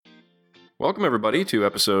Welcome, everybody, to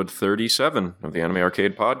episode 37 of the Anime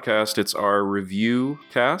Arcade Podcast. It's our review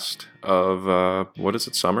cast of, what is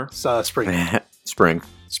it, summer? Spring.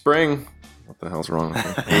 Spring. What the hell's wrong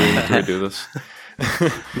with me? Did we do this?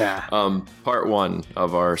 Nah. Part one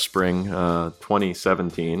of our spring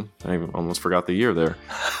 2017. I almost forgot the year there.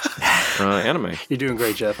 Anime. You're doing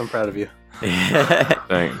great, Jeff. I'm proud of you.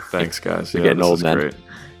 Thanks, guys. You're getting old, man. Great.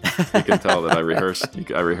 You can tell that I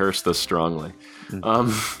rehearsed this strongly.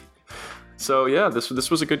 So yeah, this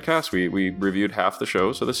was a good cast. We reviewed half the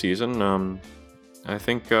shows of the season. I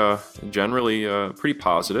think generally pretty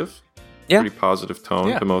positive. Yeah. Pretty positive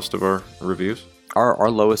tone to most of our reviews. Our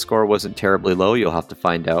lowest score wasn't terribly low. You'll have to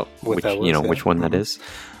find out which one that is.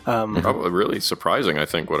 Probably really surprising, I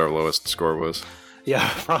think, what our lowest score was. Yeah,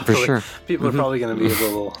 probably. For sure. People are probably going to be a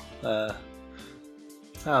little, I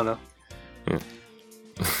don't know.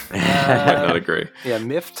 Might not agree. Yeah,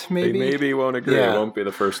 miffed maybe? They maybe won't agree. Yeah. It won't be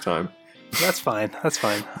the first time. That's fine.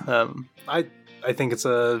 I think it's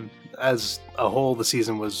as a whole, the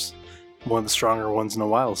season was one of the stronger ones in a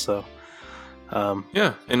while, so.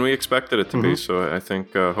 Yeah, and we expected it to be, so I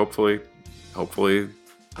think hopefully the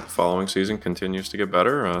following season continues to get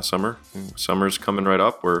better. Summer's coming right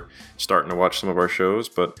up. We're starting to watch some of our shows,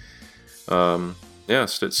 but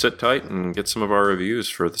sit tight and get some of our reviews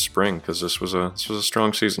for the spring, because this was a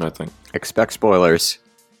strong season, I think. Expect spoilers.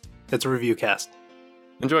 It's a review cast.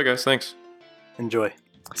 Enjoy, guys. Thanks. Enjoy.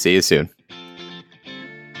 See you soon.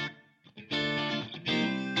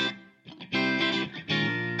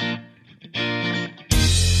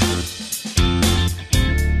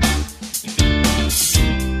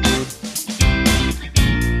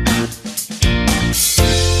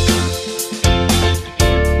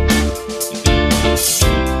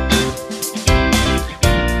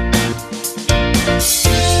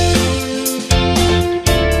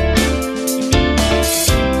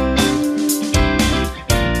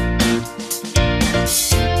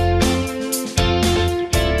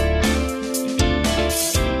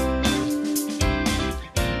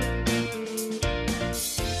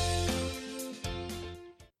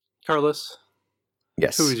 Carlos,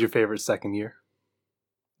 Yes. who was your favorite second year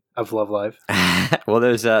of Love Live? Well,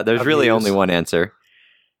 there's really Abuse. only one answer,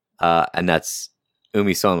 and that's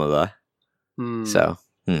Umi Sonoda. So,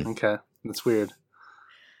 Okay, that's weird.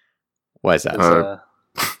 why is that?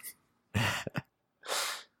 It's,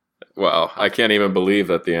 Wow, I can't even believe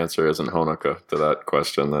that the answer isn't Honoka to that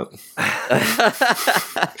question. That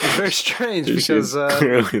it's very strange she's because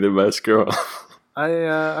clearly the best girl.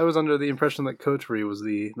 I was under the impression that Kotori was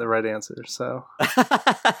the right answer, so.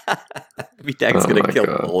 Vitag's gonna kill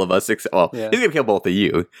all of us. He's gonna kill both of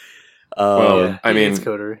you. I mean, it's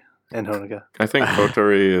Kotori and Honoka. I think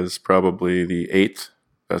Kotori is probably the 8th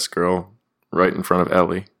best girl, right in front of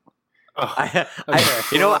Ellie. Oh, okay. okay.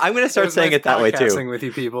 You know what? I'm gonna start was saying nice it that way too. podcasting with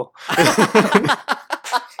you people.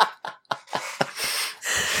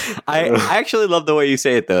 I actually love the way you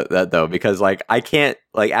say it though, because like I can't,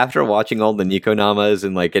 like, after watching all the Nico Namas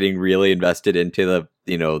and like getting really invested into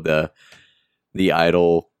the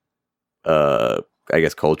idol I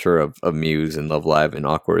guess culture of Muse and Love Live and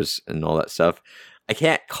Aquas and all that stuff, I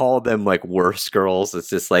can't call them like worse girls. It's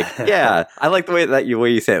just like, yeah, I like the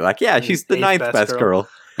way you say it. Like, yeah, she's the 9th best girl.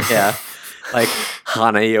 Yeah. Like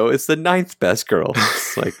Hanayo is the 9th best girl.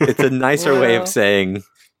 It's like, it's a nicer way of saying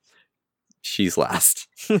she's last.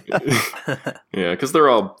 Yeah, because they're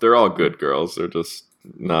all good girls. They're just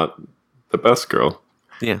not the best girl.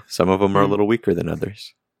 Yeah, some of them are a little weaker than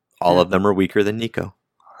others. All of them are weaker than Nico.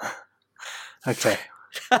 Okay.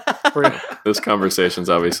 This conversation's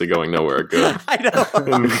obviously going nowhere good. I know.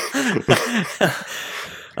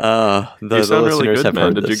 You sound really listeners good, have man.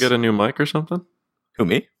 heard Did you this. get a new mic or something? Who,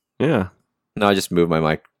 me? Yeah. No, I just moved my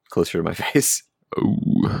mic closer to my face.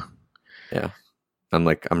 Oh, Yeah. I'm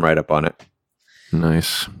right up on it.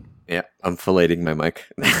 nice. Yeah, I'm filleting my mic.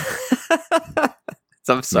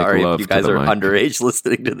 So I'm sorry love if you to guys the are mic. underage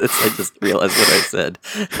listening to this. I just realized what I said.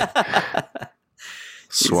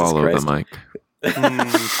 Swallow Christ. the mic.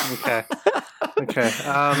 Okay. Okay.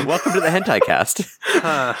 Welcome to the Hentai Cast.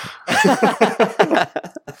 Huh.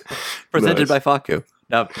 Presented Nice. by Faku.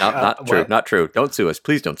 No, not true. what? Not true. Don't sue us.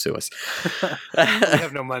 Please don't sue us. We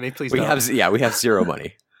have no money. Please we don't. have zero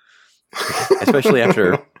money. Especially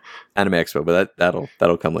after Anime Expo, but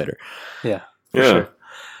that'll come later. Yeah. Yeah. Sure.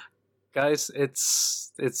 Guys,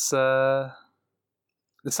 it's time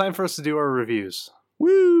for us to do our reviews.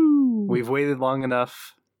 Woo! We've waited long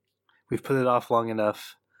enough. We've put it off long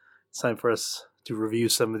enough. It's time for us to review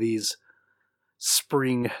some of these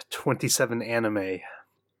spring 27 anime.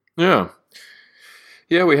 Yeah.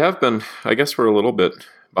 Yeah, we have been. I guess we're a little bit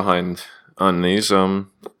behind on these.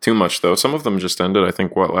 Too much though. Some of them just ended. I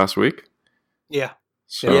think last week. Yeah.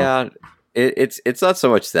 So. Yeah. It's not so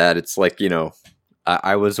much that it's like, you know,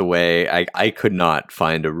 I was away. I could not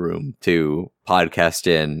find a room to podcast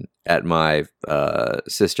in at my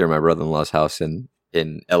sister, my brother-in-law's house in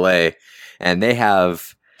LA, and they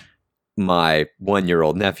have my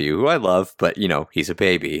 1-year-old nephew, who I love, but you know, he's a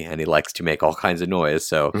baby and he likes to make all kinds of noise.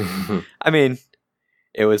 So, I mean,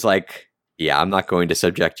 it was like, yeah, I'm not going to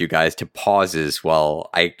subject you guys to pauses while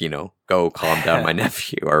I, you know, go calm down my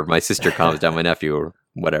nephew, or my sister calms down my nephew, or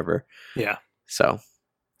whatever. Yeah. So,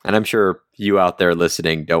 and I'm sure you out there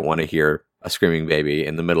listening don't want to hear a screaming baby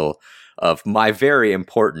in the middle of my very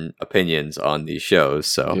important opinions on these shows.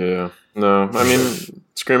 So, yeah. No, I mean,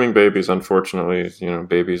 screaming babies, unfortunately, you know,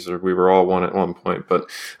 we were all one at one point, but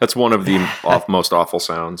that's one of the most awful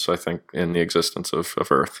sounds, I think, in the existence of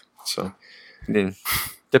Earth. So,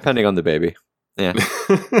 depending on the baby. Yeah.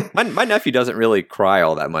 my nephew doesn't really cry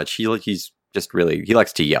all that much. He's just really, he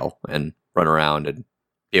likes to yell and run around and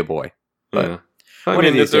be a boy. But yeah. one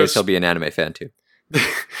of these days he'll be an anime fan too.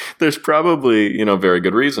 There's probably, you know, very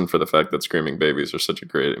good reason for the fact that screaming babies are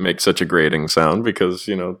make such a grating sound, because,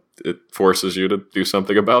 you know, it forces you to do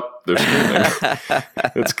something about their screaming.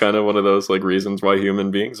 It's kind of one of those like reasons why human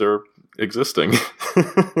beings are existing.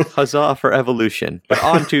 Huzzah for evolution. But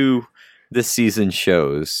on to this season's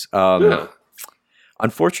shows.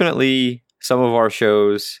 Unfortunately, some of our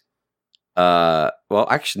shows, well,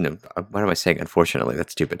 actually, no, what am I saying? Unfortunately,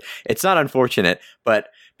 that's stupid. It's not unfortunate, but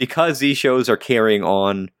because these shows are carrying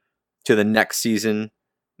on to the next season,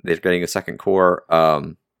 they're getting a second core.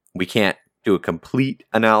 We can't do a complete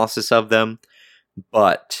analysis of them,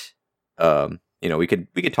 but you know, we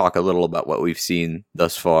could talk a little about what we've seen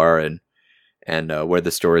thus far and where the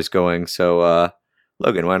story is going. So,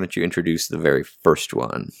 Logan, why don't you introduce the very first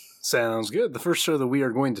one? Sounds good. The first show that we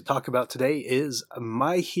are going to talk about today is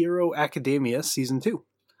My Hero Academia Season 2.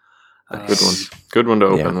 Good one. Good one to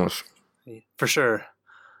open with. For sure.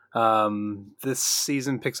 This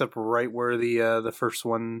season picks up right where the first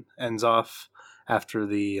one ends off, after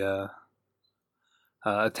the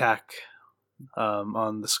attack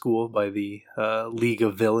on the school by the League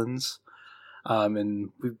of Villains. And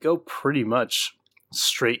we go pretty much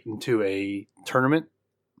straight into a tournament.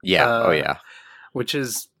 Yeah. Which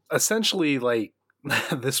is essentially like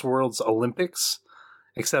this world's Olympics,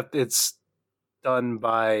 except it's done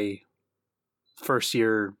by first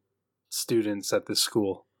year students at this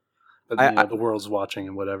school. But the world's watching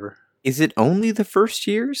and whatever. Is it only the first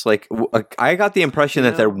years? Like, I got the impression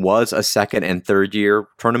that there was a second and third year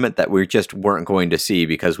tournament that we just weren't going to see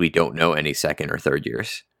because we don't know any second or third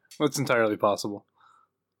years. Well, it's entirely possible.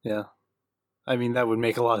 Yeah. I mean, that would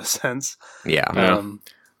make a lot of sense. Yeah.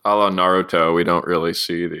 A la Naruto, we don't really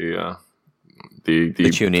see the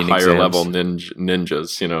Chunin higher exams. level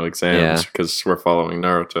ninjas, you know, exams, because we're following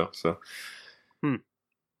Naruto. So,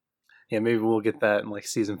 yeah, maybe we'll get that in like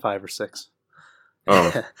season 5 or 6.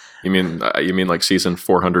 Oh, you mean like season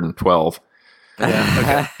 412?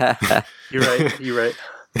 Yeah, okay. You're right.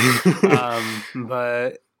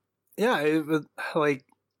 But yeah, it was like,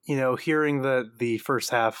 you know, hearing the first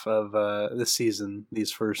half of this season,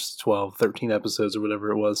 these first 12, 13 episodes or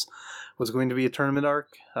whatever it was going to be a tournament arc.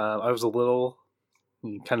 I was a little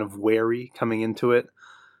kind of wary coming into it,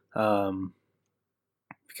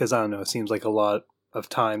 because I don't know, it seems like a lot of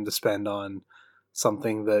time to spend on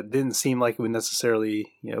something that didn't seem like it would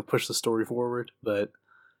necessarily, you know, push the story forward. But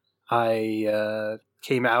I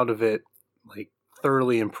came out of it like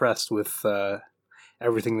thoroughly impressed with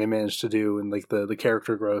everything they managed to do, and like the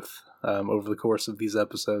character growth over the course of these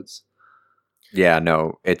episodes. Yeah,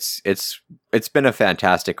 no, it's been a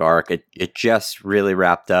fantastic arc. It just really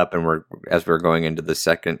wrapped up, and we're going into the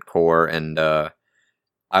second core, and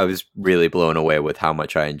I was really blown away with how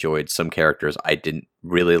much I enjoyed some characters I didn't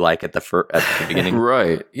really like at the beginning.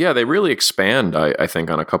 Right. Yeah, they really expand, I think,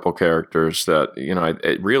 on a couple characters that, you know,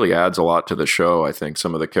 it really adds a lot to the show. I think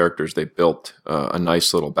some of the characters they built a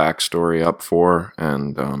nice little backstory up for,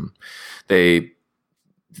 and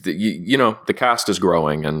you know, the cast is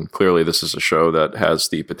growing, and clearly this is a show that has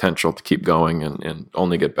the potential to keep going and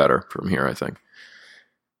only get better from here, I think.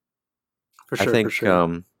 For sure, for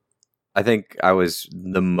sure. I think I was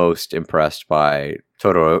the most impressed by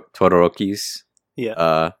Todoroki's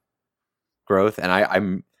growth,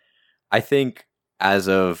 and I think as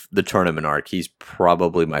of the tournament arc, he's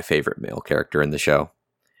probably my favorite male character in the show.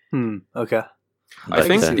 Okay. I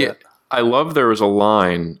think I love there was a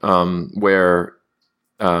line where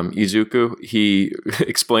Izuku, he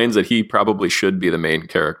explains that he probably should be the main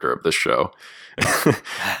character of this show.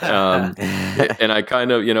 And I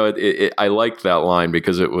kind of, you know, I liked that line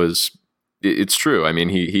because it was it's true. I mean,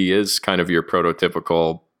 he is kind of your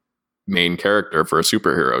prototypical main character for a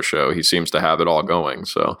superhero show. He seems to have it all going.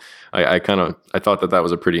 So I thought that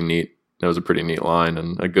was a pretty neat line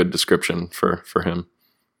and a good description for him.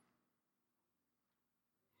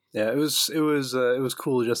 Yeah, it was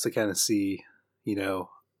cool just to kind of see,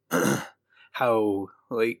 how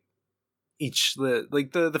like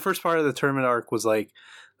the first part of the tournament arc was like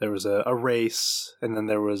there was a race, and then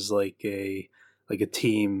there was like a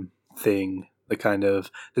team thing that kind of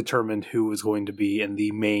determined who was going to be in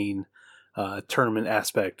the main tournament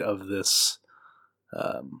aspect of this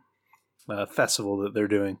festival that they're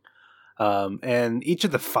doing. And each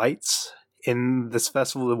of the fights in this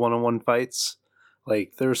festival, the one-on-one fights,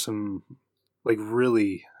 like there's some like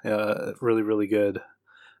really good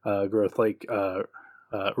growth. Like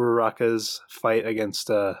Uraraka's fight against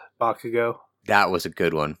Bakugo. That was a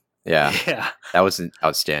good one. Yeah. Yeah. That was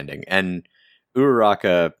outstanding. And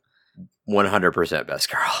Uraraka, 100%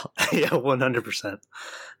 best girl. Yeah, 100%.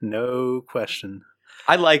 No question.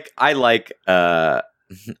 I like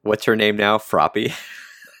what's her name now? Froppy.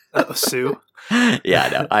 Sue.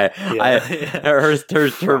 Yeah, no,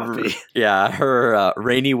 her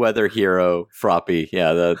rainy weather hero Froppy.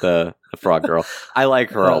 Yeah, the frog girl. I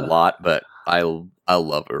like her a lot, but I love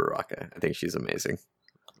Uraraka. I think she's amazing.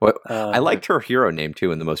 I liked her hero name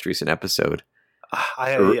too in the most recent episode.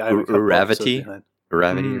 Uravity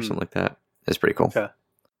or something like that. That's pretty cool. Okay.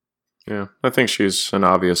 Yeah, I think she's an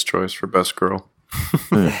obvious choice for best girl.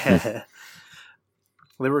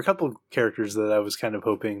 There were a couple characters that I was kind of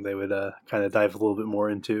hoping they would kind of dive a little bit more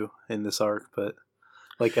into in this arc, but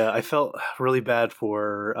like I felt really bad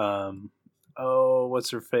for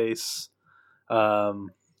what's her face,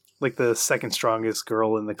 like the second strongest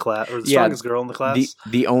girl in the class, or the strongest girl in the class.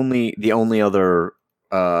 The only other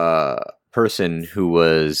person who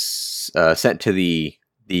was sent to the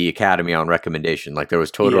academy on recommendation, like there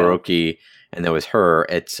was Todoroki and there was her.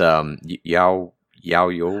 It's Yaoyorozu.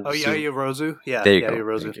 Oh, Yaoyorozu. Yeah, there you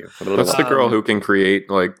Yaoyorozu. go. That's the girl who can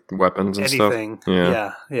create like weapons and anything.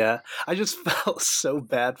 Stuff. Yeah. I just felt so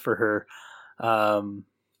bad for her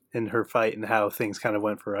in her fight and how things kind of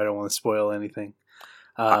went for her. I don't want to spoil anything.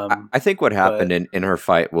 I think what happened in her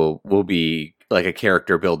fight will be like a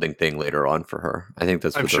character building thing later on for her. I think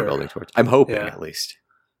that's what they're building towards. I'm hoping, at least.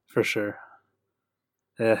 For sure.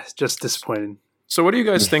 Yeah, just disappointing. So what do you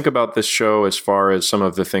guys think about this show as far as some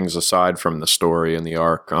of the things aside from the story and the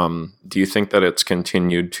arc? Do you think that it's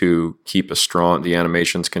continued to keep the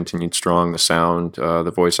animation's continued strong, the sound,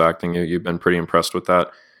 the voice acting, you've been pretty impressed with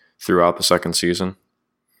that throughout the second season?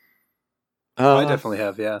 I definitely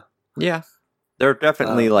have, yeah. Yeah. There are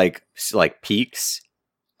definitely like peaks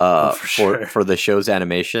for the show's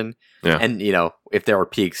animation. Yeah. And, if there are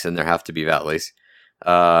peaks, then there have to be valleys.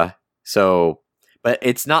 But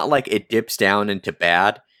it's not like it dips down into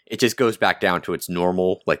bad. It just goes back down to its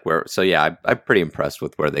normal, I'm pretty impressed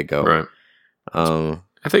with where they go. Right.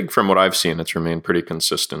 I think from what I've seen, it's remained pretty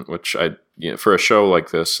consistent, which for a show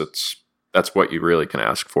like this, that's what you really can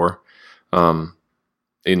ask for. And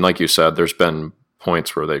like you said, there's been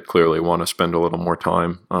points where they clearly want to spend a little more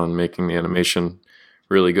time on making the animation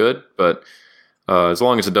really good. But as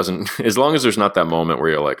long as there's not that moment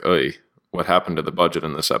where you're like, "Oy, what happened to the budget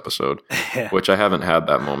in this episode?" Which I haven't had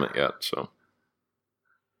that moment yet. So,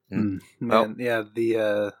 the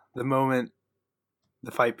moment,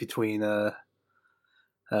 the fight between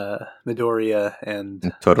Midoriya and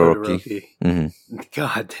Todoroki. Mm-hmm.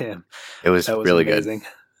 God damn, that was really amazing. Good.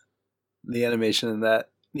 The animation in the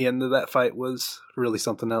end of that fight was really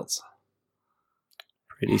something else.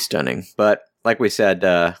 Pretty stunning. But like we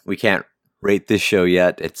said, we can't rate this show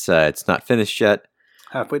yet. It's not finished yet.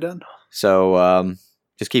 Halfway done. So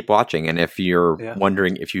just keep watching, and if you're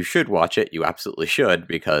wondering if you should watch it, you absolutely should,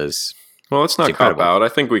 because let's not cop out. I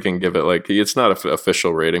think we can give it it's not an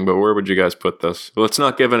official rating, but where would you guys put this? Let's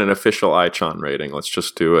not give it an official iChan rating. Let's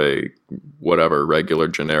just do a whatever regular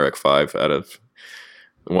generic 5 out of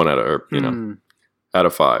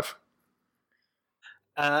 5.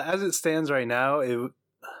 As it stands right now, if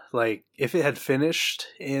it had finished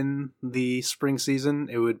in the spring season,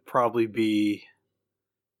 it would probably be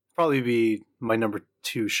my number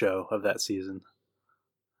 2 show of that season.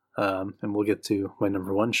 And we'll get to my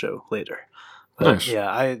number 1 show later. But nice.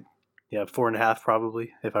 4.5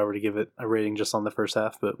 probably, if I were to give it a rating just on the first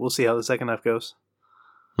half, but we'll see how the second half goes.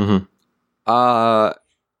 Mm-hmm.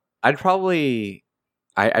 I'd probably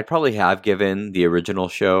have given the original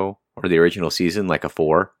show or the original season like a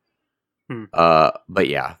 4. But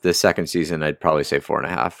yeah, the second season I'd probably say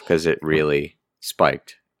 4.5 because it really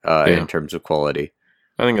spiked in terms of quality.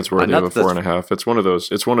 I think it's worthy of a 4.5. It's one of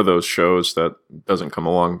those. It's one of those shows that doesn't come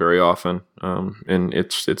along very often, and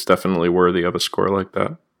it's definitely worthy of a score like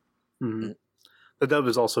that. Mm-hmm. The dub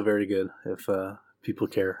is also very good if people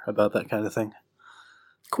care about that kind of thing.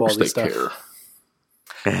 Of course, they care.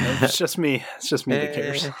 It's just me. It's just me that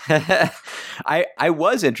cares. I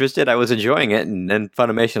was interested. I was enjoying it, and then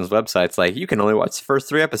Funimation's website's like, you can only watch the first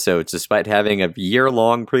 3 episodes despite having a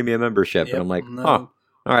year-long premium membership. Yep, and I'm like, huh.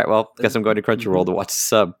 All right, well, guess I'm going to Crunchyroll to watch the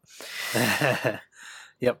sub.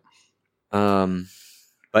 Yep.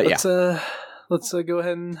 But let's go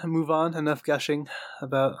ahead and move on. Enough gushing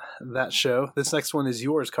about that show. This next one is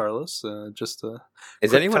yours, Carlos.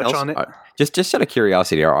 Is anyone else on it? Just out of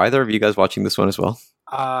curiosity, are either of you guys watching this one as well?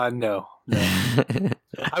 No.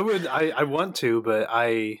 I want to, but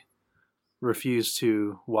I refuse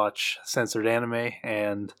to watch censored anime,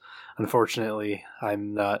 and unfortunately,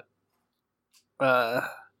 I'm not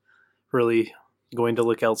really going to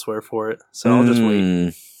look elsewhere for it. So I'll just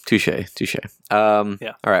wait. Touche. Yeah. All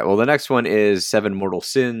right. Well, the next one is Seven Mortal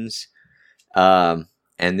Sins, and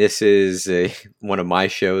this is one of my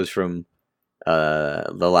shows from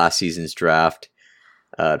the last season's draft.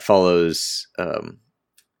 It follows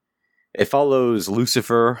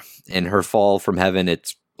Lucifer and her fall from heaven.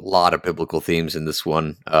 It's a lot of biblical themes in this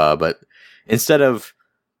one, but instead of,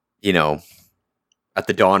 at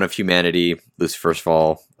the dawn of humanity, Lucifer's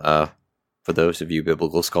fall. For those of you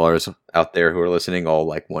biblical scholars out there who are listening, all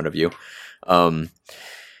like one of you,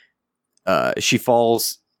 she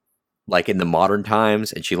falls like in the modern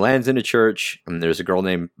times, and she lands in a church, and there's a girl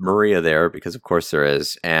named Maria there, because of course there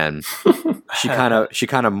is, and she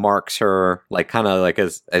kind of marks her like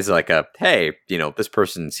as like a, hey, this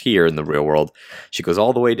person's here in the real world. She goes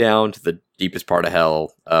all the way down to the deepest part of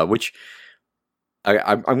hell, which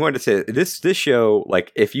I'm going to say this show,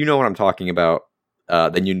 like, if you know what I'm talking about,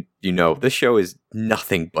 then you know this show is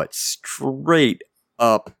nothing but straight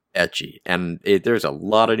up ecchi, and there's a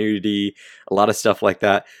lot of nudity, a lot of stuff like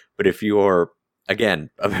that. But if you're,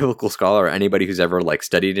 again, a biblical scholar or anybody who's ever like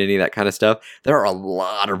studied any of that kind of stuff, there are a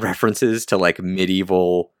lot of references to like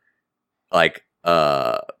medieval, like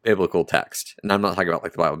biblical text. And I'm not talking about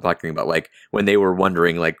like the Bible. I'm talking about like when they were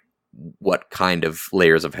wondering like what kind of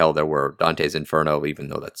layers of hell there were. Dante's Inferno, even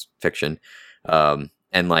though that's fiction, and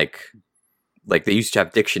like they used to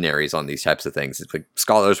have dictionaries on these types of things. It's like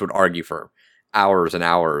scholars would argue for hours and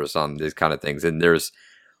hours on these kind of things, and there's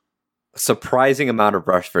a surprising amount of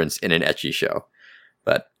reference in an ecchi show.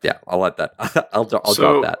 But yeah, I'll let that. I'll drop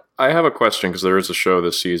that. I have a question, because there is a show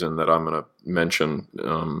this season that I'm going to mention,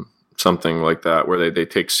 something like that, where they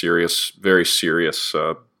take very serious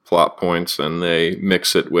plot points, and they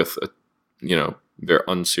mix it with they're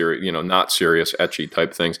unserious, not serious ecchi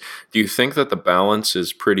type things. Do you think that the balance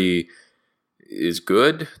is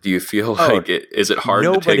good? Do you feel like is it hard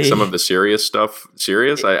to take some of the serious stuff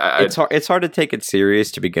serious? It's hard to take it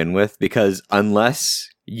serious to begin with, because unless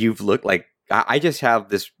you've looked, like, I just have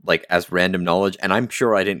this like as random knowledge, and I'm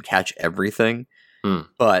sure I didn't catch everything,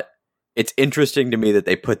 but it's interesting to me that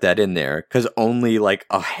they put that in there, because only like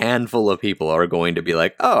a handful of people are going to be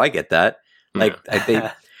like, oh, I get that. Like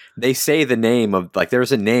they say the name of, like,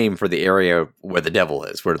 there's a name for the area where the devil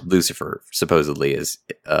is, where Lucifer supposedly is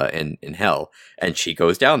in hell, and she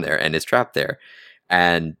goes down there and is trapped there.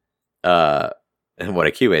 And one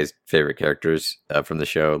of QA's favorite characters from the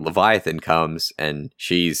show, Leviathan, comes, and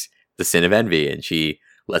she's the sin of envy, and she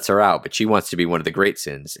lets her out, but she wants to be one of the great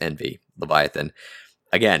sins, envy, Leviathan.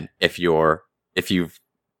 Again, if you've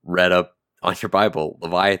read up on your Bible,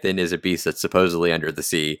 Leviathan is a beast that's supposedly under the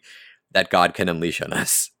sea that God can unleash on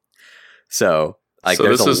us. So, like,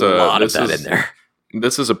 there's a lot of that in there.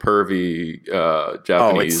 This is a pervy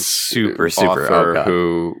Japanese super author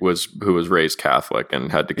who was raised Catholic and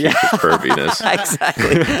had to keep his perviness.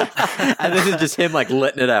 Exactly. And this is just him like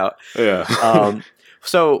letting it out. Yeah.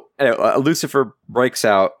 So Lucifer breaks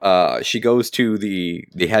out. She goes to the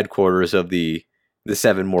headquarters of the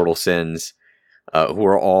Seven Mortal Sins, who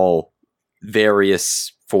are all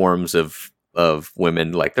various forms of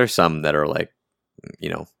women. Like, there's some that are like,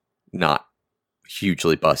 not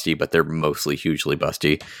hugely busty, but they're mostly hugely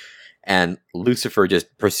busty. And Lucifer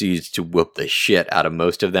just proceeds to whoop the shit out of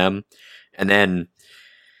most of them. And then,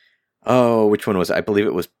 which one was it? I believe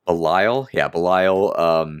it was Belial. Yeah,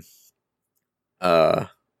 Belial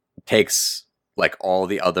takes like all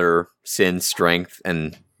the other sin's strength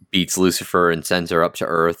and beats Lucifer and sends her up to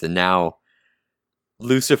Earth. And now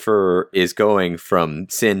Lucifer is going from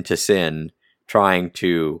sin to sin, trying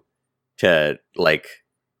to like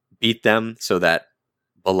beat them so that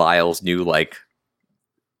Belial's new like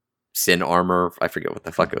sin armor, I forget what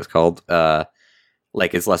the fuck it was called,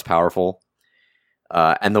 like, is less powerful.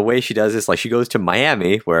 And the way she does this, like she goes to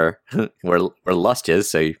Miami, where Lust is,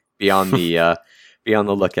 so be on the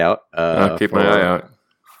lookout. I'll keep my eye out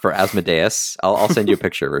for Asmodeus. I'll send you a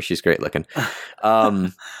picture of her. She's great looking.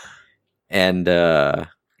 And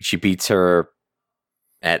she beats her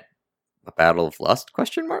at a battle of Lust? ?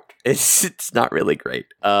 It's not really great.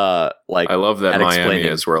 Like I love that Miami explaining.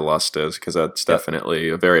 is where Lust is, because that's definitely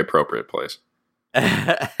a very appropriate place.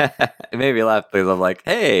 It made me laugh because I'm like,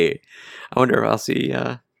 hey, I wonder if I'll see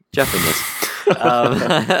Jeff in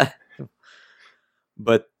this.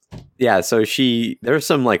 But yeah, so there's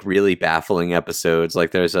some like really baffling episodes.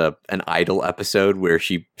 Like there's an idol episode where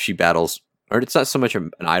she battles, or it's not so much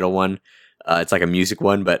an idol one. It's like a music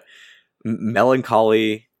one, but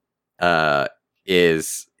Melancholy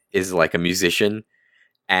is like a musician,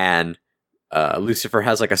 and Lucifer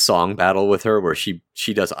has like a song battle with her where she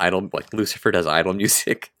does idol, like Lucifer does idol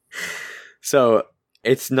music. So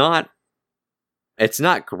it's not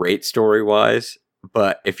great story wise,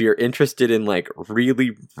 but if you're interested in like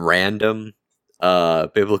really random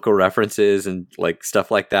biblical references and like stuff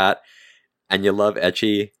like that, and you love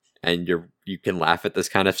ecchi and you can laugh at this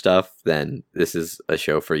kind of stuff, then this is a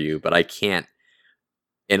show for you. But I can't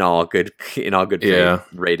in all good faith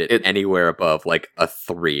rate it anywhere above like a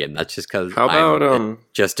 3, and that's just because I'm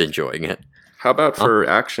just enjoying it. How about for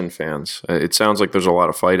action fans? It sounds like there's a lot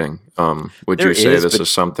of fighting. Would you say this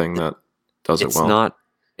is something that does it well?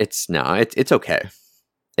 It's okay.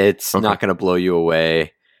 It's not going to blow you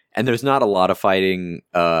away, and there's not a lot of fighting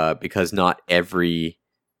because not every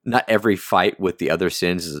fight with the other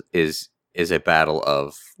sins is a battle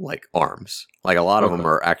of like arms. Like a lot of them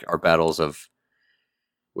are battles of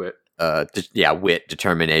wit. Wit,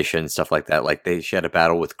 determination, stuff like that. Like she had a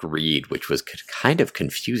battle with greed, which was kind of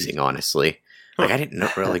confusing, honestly. Like I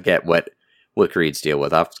didn't really get what Greed's deal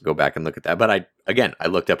with. I'll have to go back and look at that. But I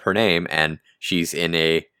looked up her name, and she's in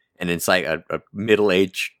a Middle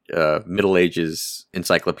Ages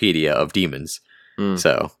encyclopedia of demons.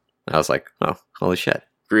 So I was like, oh, holy shit!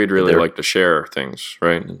 Greed really liked to share things,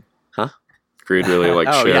 right? Huh? Greed really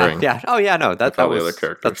liked sharing. Yeah. Oh yeah, no, that was other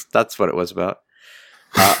characters. That's what it was about.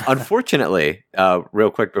 Unfortunately,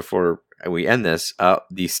 real quick before we end this,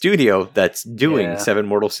 the studio that's doing Seven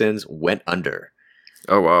Mortal Sins went under.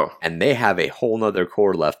 Oh, wow. And they have a whole nother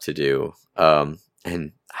core left to do.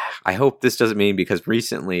 And I hope this doesn't mean, because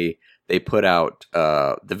recently they put out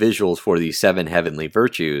the visuals for the 7 heavenly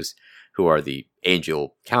virtues, who are the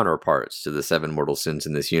angel counterparts to the 7 mortal sins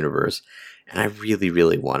in this universe. And I really,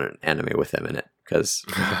 really want an anime with them in it, because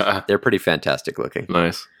they're pretty fantastic looking.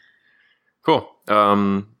 Nice. Cool.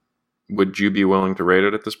 Would you be willing to rate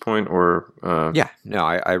it at this point, or? Yeah, no,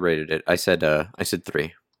 I rated it. I said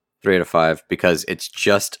 3 out of 5, because it's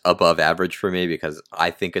just above average for me, because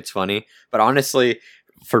I think it's funny. But honestly,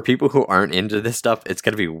 for people who aren't into this stuff, it's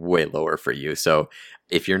going to be way lower for you. So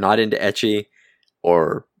if you're not into ecchi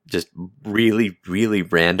or just really, really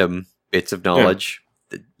random bits of knowledge,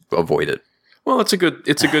 avoid it. Well, it's a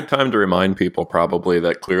good time to remind people probably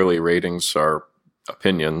that clearly ratings are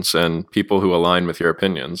opinions, and people who align with your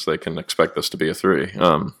opinions, they can expect this to be a 3.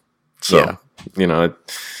 You know,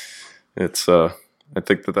 it's I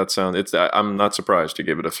think that sounds. I'm not surprised you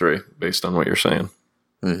give it a 3 based on what you're saying.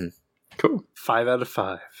 Mm-hmm. Cool. 5 out of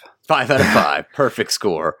 5. 5 out of 5. Perfect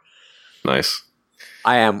score. Nice.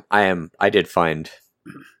 I did find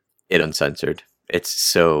it uncensored. It's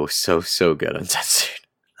so good uncensored.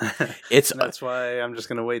 That's why I'm just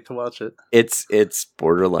gonna wait to watch it. It's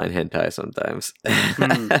borderline hentai sometimes.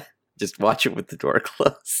 Just watch it with the door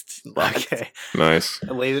closed. Okay. Nice.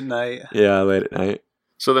 Late at night. Yeah, late at night.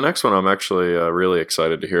 So the next one I'm actually really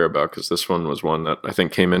excited to hear about, because this one was one that I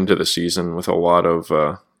think came into the season with a lot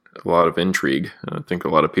of intrigue. I think a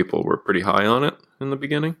lot of people were pretty high on it in the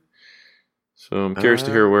beginning. So I'm curious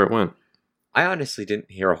to hear where it went. I honestly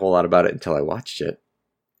didn't hear a whole lot about it until I watched it.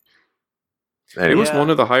 It was one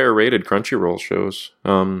of the higher rated Crunchyroll shows,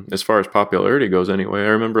 as far as popularity goes anyway. I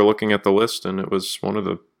remember looking at the list, and it was one of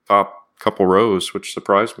the top couple rows, which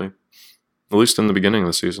surprised me, at least in the beginning of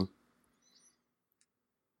the season.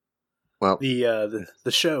 Well, the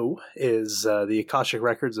show is the Akashic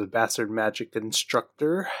Records of Bastard Magic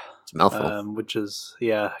Instructor. It's a mouthful. Which is,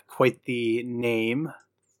 quite the name.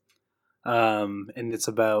 And it's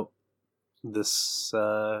about this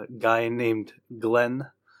guy named Glenn,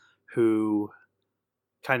 who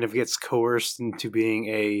kind of gets coerced into being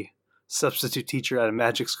a substitute teacher at a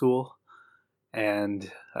magic school,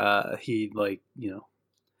 and he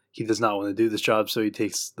does not want to do this job, so he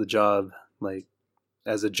takes the job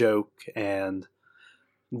as a joke and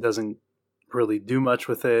doesn't really do much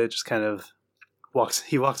with it, just kind of walks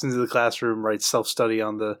into the classroom, writes self-study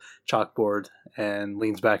on the chalkboard, and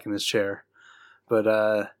leans back in his chair.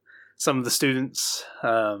 But some of the students,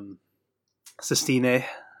 Sistine,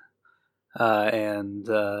 and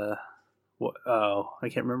I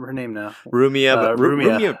can't remember her name now. Rumia, but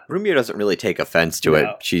Rumia doesn't really take offense to it.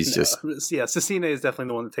 She's just Sistine is definitely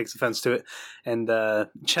the one that takes offense to it, and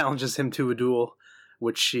challenges him to a duel,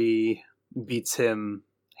 which she beats him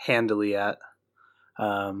handily at.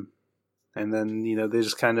 And then, they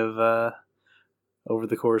just kind of, over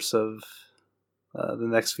the course of the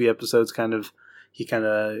next few episodes, he kind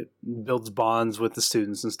of builds bonds with the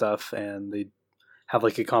students and stuff, and they have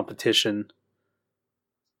like a competition.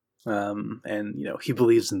 And, he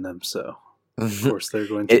believes in them, so of course they're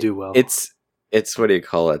going to do well. It's what do you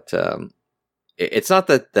call it? It's not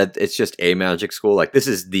that it's just a magic school. Like, this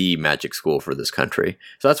is the magic school for this country.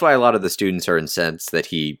 So that's why a lot of the students are incensed that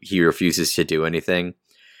he refuses to do anything.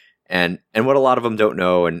 And what a lot of them don't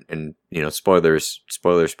know, and spoilers,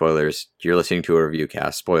 you're listening to a review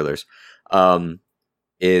cast, spoilers,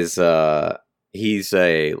 is he's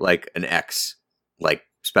an ex,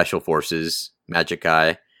 special forces magic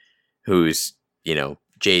guy who's,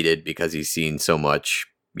 jaded because he's seen so much,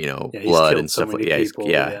 blood and stuff like that.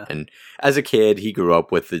 Yeah. And as a kid, he grew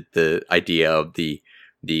up with the idea of the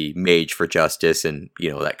mage for justice, and,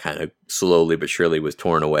 that kind of slowly but surely was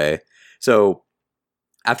torn away. So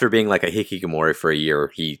after being like a hikikomori for a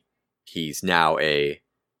year, he's now a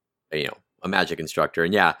magic instructor.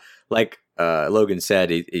 And yeah, like Logan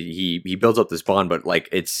said, he builds up this bond, but like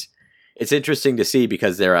it's interesting to see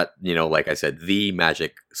because they're at, like I said, the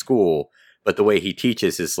magic school, but the way he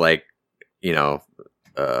teaches is like not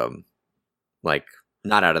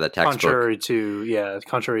out of the textbook.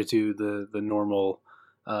 Contrary to the normal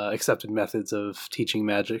accepted methods of teaching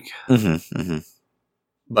magic. Mm-hmm, mm-hmm.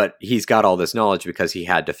 But he's got all this knowledge because he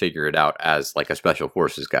had to figure it out as like a special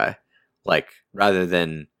forces guy. Like, rather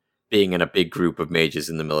than being in a big group of mages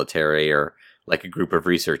in the military or like a group of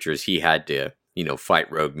researchers, he had to, fight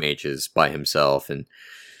rogue mages by himself. And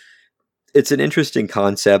it's an interesting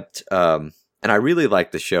concept. And I really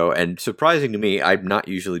like the show. And surprising to me, I'm not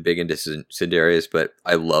usually big into Cinderace, but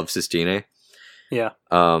I love Sistine. Yeah.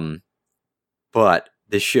 But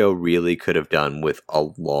this show really could have done with a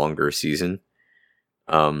longer season.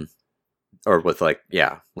 Or with back in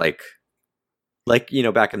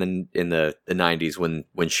the 90s when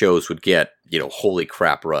shows would get, holy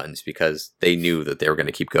crap runs because they knew that they were going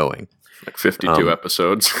to keep going. Like 52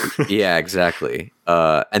 episodes. Yeah, exactly.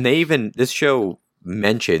 And this show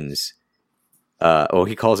mentions,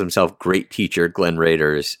 he calls himself Great Teacher Glenn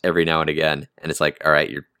Raiders every now and again. And it's like, all right,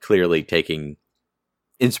 you're clearly taking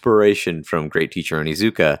inspiration from Great Teacher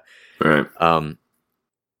Onizuka. Right.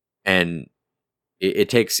 And it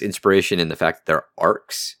takes inspiration in the fact that there are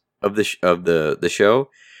arcs of the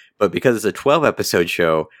show, but because it's a 12 episode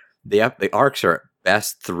show, the arcs are at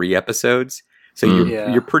best 3 episodes. So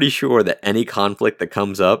you're pretty sure that any conflict that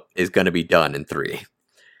comes up is going to be done in 3,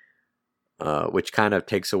 which kind of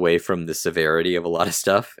takes away from the severity of a lot of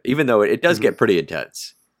stuff, even though it does get pretty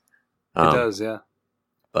intense. It does, yeah.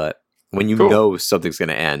 But when you know something's going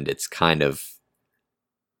to end, it's kind of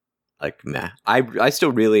like meh. I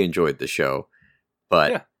still really enjoyed the show.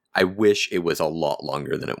 But I wish it was a lot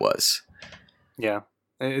longer than it was. Yeah,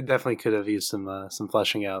 it definitely could have used some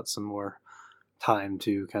fleshing out, some more time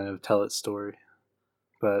to kind of tell its story.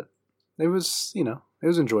 But it was, it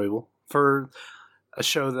was enjoyable for a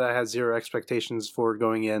show that I had zero expectations for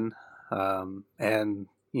going in. And,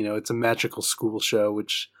 it's a magical school show,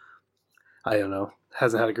 which, I don't know,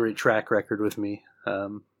 hasn't had a great track record with me.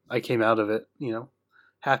 I came out of it,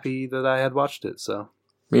 happy that I had watched it. So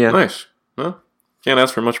yeah, nice. Well, can't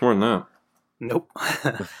ask for much more than that. Nope.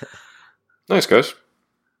 Nice, guys.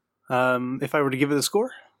 If I were to give it a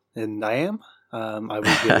score, and I am, I would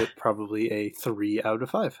give it probably a 3 out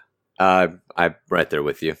of 5. I'm right there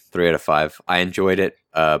with you. 3 out of 5. I enjoyed it,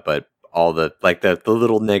 but all the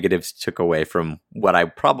little negatives took away from what I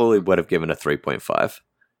probably would have given a 3.5.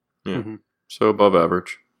 Yeah. Mm-hmm. So above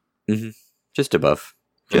average. Mm-hmm. Just above.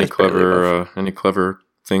 Any clever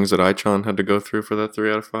things that Aichan had to go through for that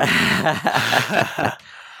 3 out of 5?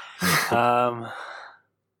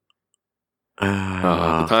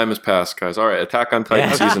 The time has passed, guys. All right, Attack on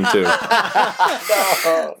Titan season 2. No.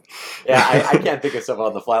 Yeah, I can't think of stuff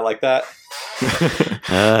on the fly like that.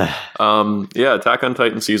 Attack on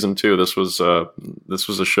Titan season 2. This was a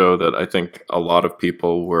show that I think a lot of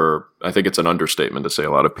people were. I think it's an understatement to say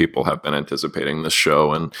a lot of people have been anticipating this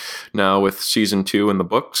show, and now with season 2 in the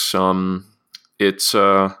books, it's.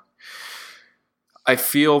 I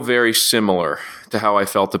feel very similar to how I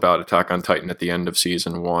felt about Attack on Titan at the end of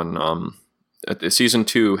season 1. season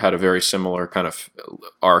 2 had a very similar kind of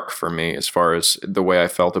arc for me as far as the way I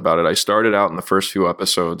felt about it. I started out in the first few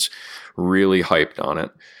episodes really hyped on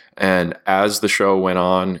it. And as the show went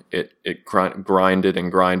on, it grinded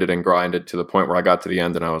and grinded and grinded to the point where I got to the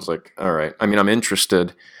end and I was like, all right, I mean, I'm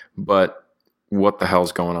interested, but what the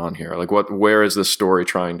hell's going on here? Like, where is this story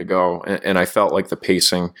trying to go? And I felt like the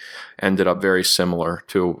pacing ended up very similar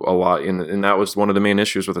to a lot. And that was one of the main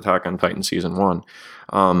issues with Attack on Titan season 1.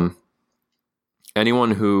 And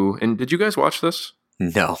did you guys watch this?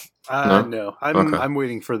 No. No. I'm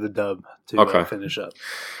waiting for the dub to finish up.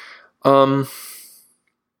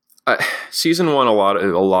 Season 1, a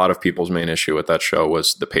lot of people's main issue with that show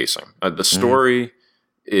was the pacing. The story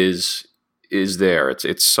is there.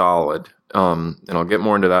 It's solid. And I'll get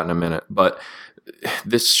more into that in a minute. But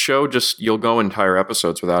this show you'll go entire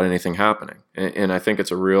episodes without anything happening. And I think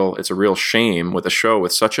it's a real shame with a show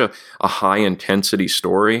with such a high intensity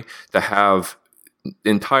story to have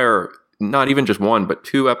not even just 1, but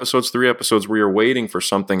 2 episodes, 3 episodes where you're waiting for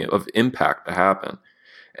something of impact to happen.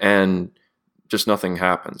 And just nothing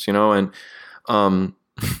happens, and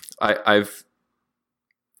I've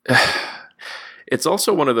it's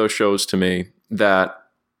also one of those shows to me that,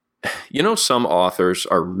 some authors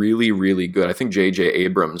are really, really good. I think J.J.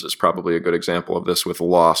 Abrams is probably a good example of this with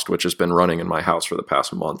Lost, which has been running in my house for the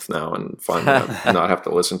past month now, and finally I not have to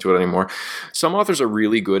listen to it anymore. Some authors are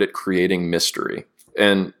really good at creating mystery,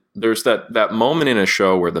 and there's that moment in a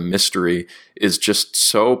show where the mystery is just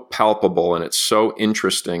so palpable and it's so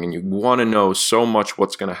interesting and you want to know so much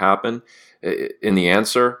what's going to happen in the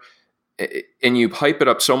answer, and you hype it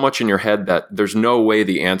up so much in your head that there's no way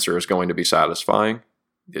the answer is going to be satisfying.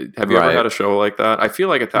 Have you ever had a show like that? I feel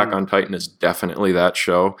like Attack on Titan is definitely that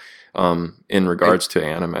show in regards to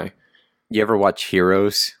anime. You ever watch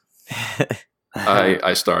Heroes?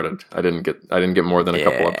 I started. I didn't get more than a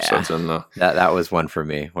couple episodes in though. That was one for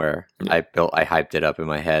me where I hyped it up in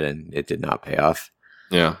my head and it did not pay off.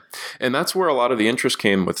 Yeah, and that's where a lot of the interest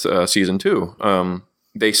came with season 2.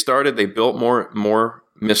 They built more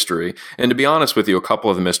mystery, and to be honest with you, a couple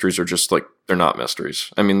of the mysteries are just like they're not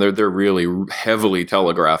mysteries. I mean, they're really heavily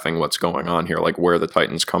telegraphing what's going on here, like where the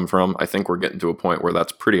Titans come from. I think we're getting to a point where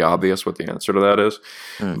that's pretty obvious what the answer to that is,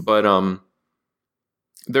 but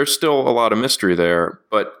there's still a lot of mystery there,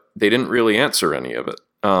 but they didn't really answer any of it.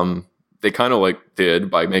 They kind of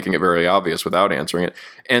did by making it very obvious without answering it.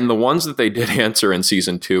 And the ones that they did answer in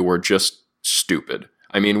season 2 were just stupid.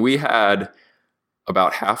 I mean, we had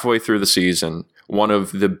about halfway through the season, one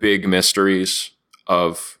of the big mysteries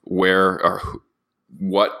of what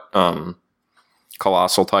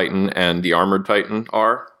Colossal Titan and the Armored Titan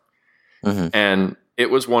are. Mm-hmm. And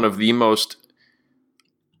it was one of the most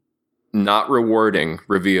not rewarding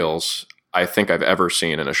reveals I think I've ever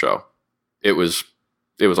seen in a show. It was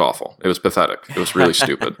awful. It was pathetic. It was really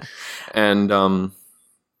stupid. And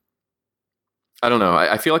I don't know.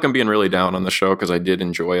 I feel like I'm being really down on the show because I did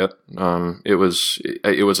enjoy it. It was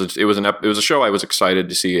a show I was excited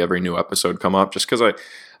to see every new episode come up just because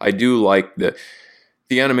I do like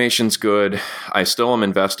the animation's good. I still am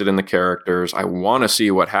invested in the characters. I want to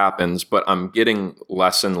see what happens, but I'm getting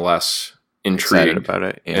less and less intrigued about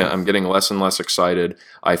it. Yeah, I'm getting less and less excited.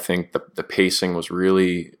 I think the pacing was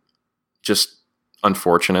really just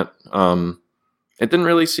unfortunate. It didn't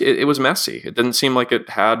really it was messy. It didn't seem like it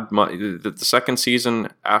had the second season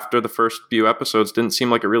after the first few episodes didn't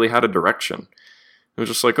seem like it really had a direction. It was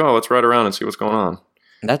just like, oh, let's ride around and see what's going on.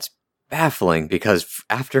 That's baffling because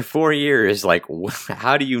after 4 years,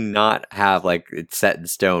 how do you not have it set in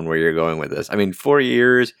stone where you're going with this? I mean, 4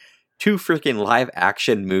 years, 2 freaking live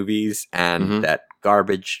action movies and that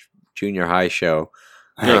garbage junior high show.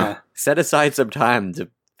 Yeah. Set aside some time to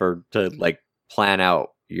plan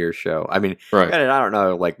out your show. I mean, right. I don't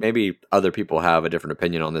know, maybe other people have a different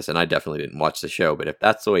opinion on this, and I definitely didn't watch the show, but if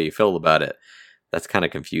that's the way you feel about it, that's kind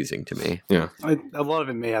of confusing to me. Yeah. A lot of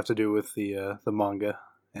it may have to do with the manga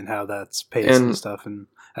and how that's paced and stuff and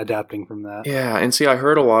adapting from that. Yeah, and see, I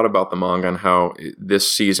heard a lot about the manga and how this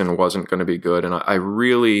season wasn't going to be good, and I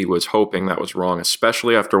really was hoping that was wrong,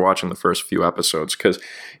 especially after watching the first few episodes, because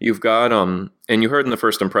you've got, and you heard in the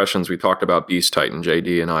first impressions, we talked about Beast Titan.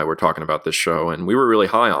 JD and I were talking about this show, and we were really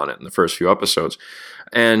high on it in the first few episodes,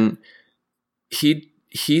 and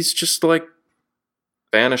he's just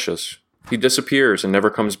vanishes. He disappears and never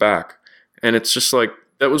comes back, and it's just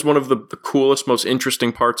that was one of the coolest, most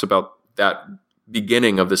interesting parts about that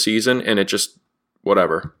beginning of the season, and it just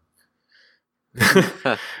whatever.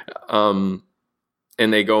 And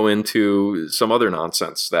they go into some other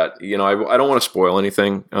nonsense that I don't want to spoil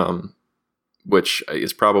anything, which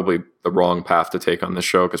is probably the wrong path to take on this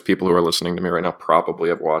show because people who are listening to me right now probably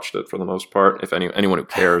have watched it for the most part, if anyone who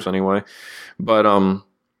cares anyway. But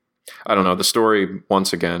I don't know. The story,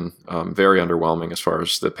 once again, very underwhelming as far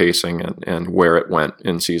as the pacing and where it went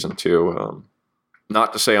in season 2.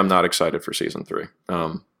 Not to say I'm not excited for season 3.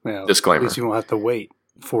 Disclaimer. At least you won't have to wait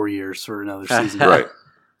 4 years for another season. Right.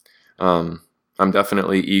 I'm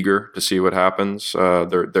definitely eager to see what happens.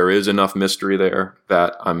 There is enough mystery there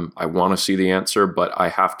that I want to see the answer, but I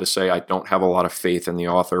have to say I don't have a lot of faith in the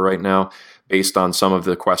author right now based on some of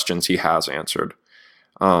the questions he has answered.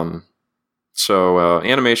 So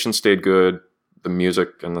animation stayed good. The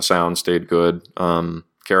music and the sound stayed good.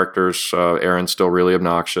 Characters, Aaron's still really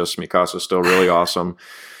obnoxious. Mikasa's still really awesome.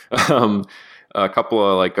 A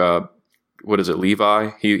couple of what is it, Levi?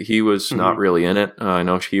 He was not really in it. I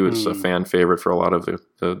know he was a fan favorite for a lot of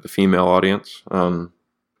the female audience.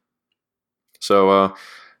 So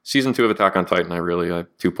season 2 of Attack on Titan, I really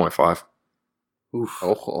 2.5. Oof.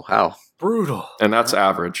 Oh, wow. Brutal. And that's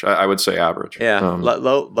average. I would say average. Yeah,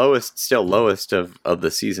 lowest of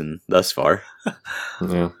the season thus far.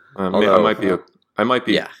 Yeah, I might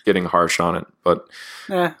be getting harsh on it, but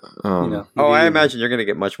I imagine you're going to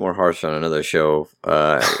get much more harsh on another show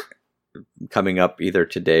coming up either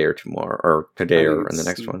today or tomorrow, or today or in the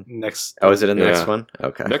next one. Is it in the next one?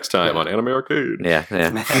 Okay. Next time on Anime Arcade. Yeah.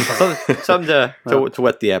 Something to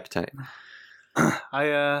whet the appetite.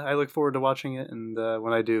 I look forward to watching it, and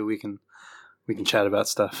when I do, we can chat about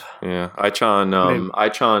stuff. Yeah,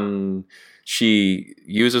 Aichan, she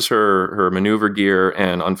uses her maneuver gear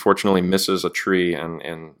and unfortunately misses a tree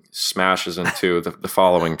and smashes into the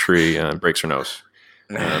following tree and breaks her nose.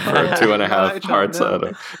 For 2.5 hearts out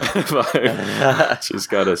of 5. She's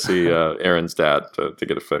got to see Aaron's dad to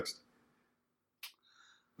get it fixed.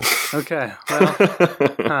 Okay, well,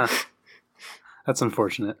 that's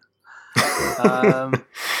unfortunate.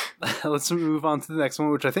 Let's move on to the next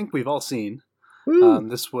one, which I think we've all seen.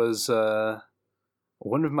 This was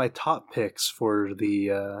one of my top picks for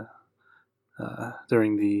the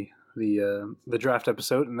during the draft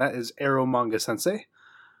episode, and that is Eromanga Sensei,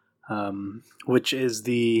 which is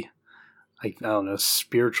the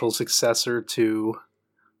spiritual successor to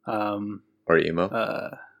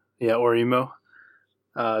Orimo. Orimo,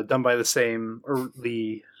 done by the same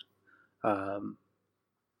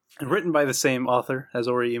and written by the same author as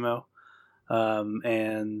Orimo,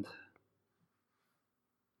 and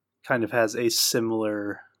kind of has a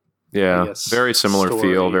similar, very similar story.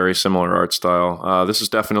 Feel, very similar art style. This is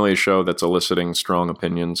definitely a show that's eliciting strong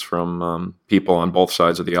opinions from people on both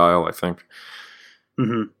sides of the aisle, I think.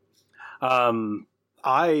 Mm-hmm.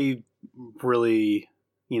 I really,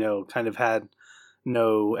 kind of had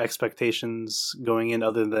no expectations going in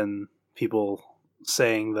other than people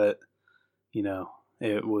saying that,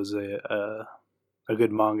 it was a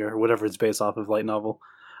good manga or whatever it's based off of, light novel.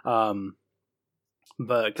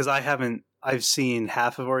 But because I've seen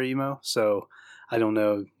half of Orimo, so I don't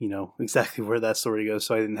know, exactly where that story goes.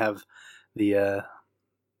 So I didn't have the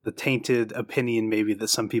tainted opinion maybe that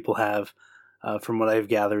some people have from what I've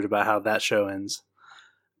gathered about how that show ends.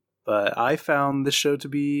 But I found this show to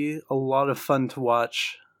be a lot of fun to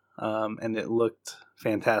watch, and it looked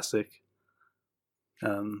fantastic.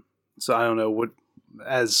 So I don't know,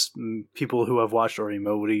 as people who have watched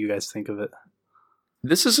Orimo, what do you guys think of it?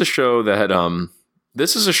 This is a show that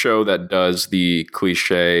does the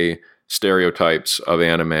cliche stereotypes of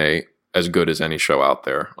anime as good as any show out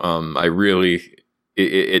there.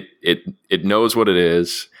 It knows what it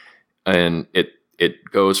is, and it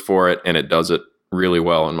goes for it, and it does it really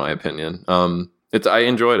well, in my opinion. I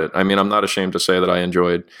enjoyed it. I mean, I'm not ashamed to say that I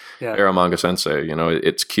enjoyed Eromanga Sensei.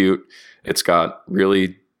 It's cute. It's got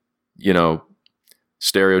really,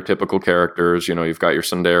 stereotypical characters. You've got your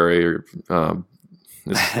tsundere. I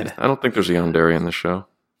don't think there's a yandere in the show.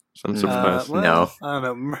 So I'm surprised. No. I don't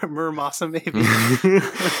know. Muramasa maybe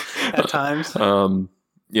at times.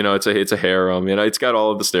 It's a harem. It's got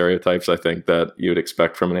all of the stereotypes I think that you'd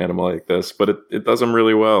expect from an anime like this, but it does them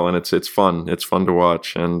really well, and it's fun. It's fun to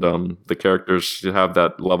watch, and the characters have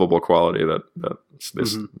that lovable quality that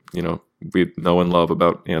we know and love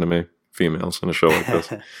about anime females in a show like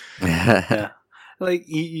this. Yeah, like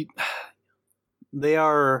the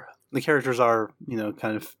characters are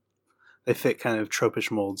kind of, they fit kind of tropish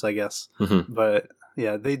molds, I guess. Mm-hmm. But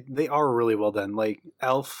yeah, they are really well done. Like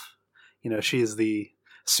Elf, she is the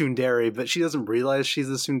tsundere, but she doesn't realize she's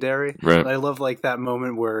the tsundere. Right. And I love that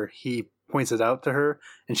moment where he points it out to her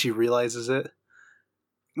and she realizes it.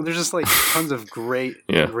 There's just tons of great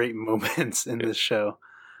moments in this show.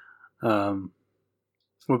 What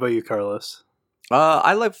about you, Carlos?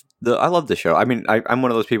 I love the show. I mean, I'm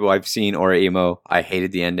one of those people. I've seen Oreimo. I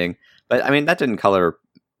hated the ending, but I mean that didn't color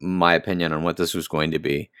my opinion on what this was going to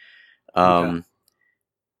be. I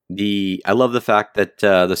love the fact that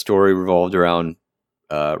the story revolved around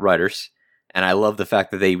writers, and I love the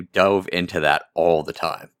fact that they dove into that all the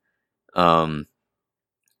time.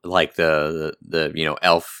 Like the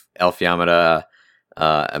Elf Yamada,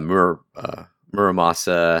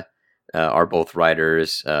 Muramasa are both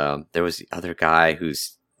writers. There was the other guy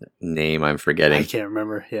whose name I'm forgetting. I can't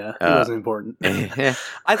remember. Yeah, he wasn't important.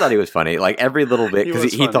 I thought he was funny. Like every little bit,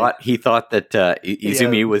 because he thought that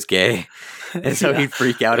Izumi was gay, and so he'd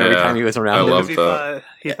freak out every time he was around him. He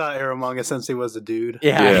thought Eromanga Sensei was a dude.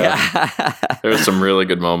 Yeah. There was some really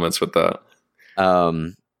good moments with that.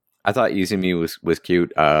 I thought Izumi was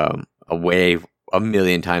cute. A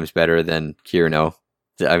million times better than Kirino.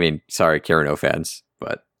 I mean, sorry, Kirino fans,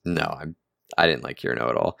 but no, I didn't like Kirino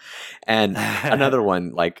at all. And another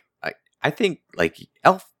one, like I think like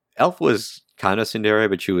Elf was kind of tsundere,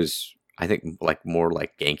 but she was, I think, like more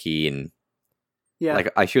like Genki, and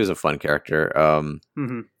she was a fun character.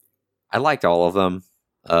 I liked all of them.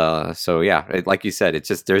 So yeah, like you said, it's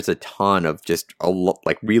just there's a ton of just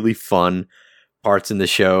like really fun parts in the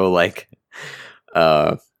show, like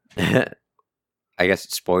I guess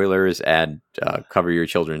spoilers and cover your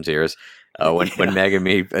children's ears. When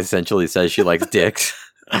Megami essentially says she likes dicks,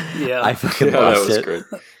 I fucking lost it. Great.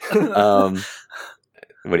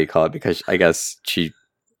 What do you call it? Because I guess she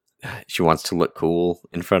wants to look cool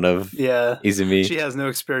in front of Izumi. She has no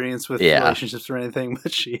experience with relationships or anything,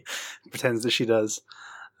 but she pretends that she does.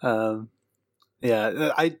 I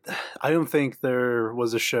don't think there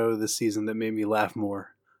was a show this season that made me laugh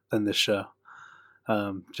more than this show.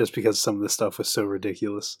 Just because some of the stuff was so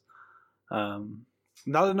ridiculous.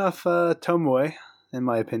 Not enough Tomoe, in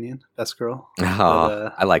my opinion. Best girl.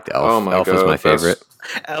 I liked Elf. Oh my Elf God, was my favorite.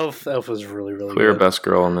 Elf was really, really clear good. Best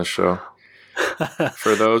girl on this show.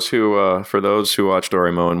 For those who watched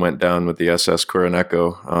Oreimo and went down with the SS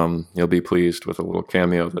Kuroneko, you'll be pleased with a little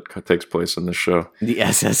cameo that takes place in this show. The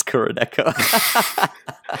SS Kuroneko.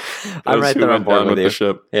 I'm right there on board with you. The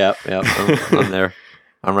ship. Yep. I'm there.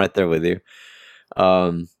 I'm right there with you.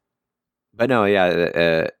 But no,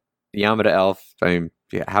 Yamada Elf. I mean,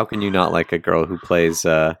 how can you not like a girl who plays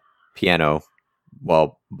piano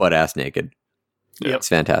while butt ass naked? Yep. It's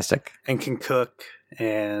fantastic and can cook.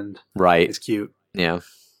 And it's cute. Yeah.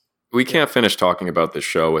 We can't finish talking about this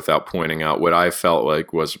show without pointing out what I felt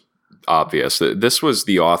like was obvious. This was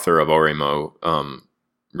the author of Oreimo.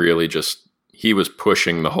 Really just, he was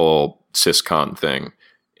pushing the whole siscon thing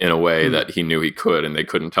in a way that he knew he could, and they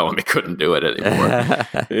couldn't tell him he couldn't do it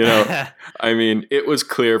anymore. I mean, it was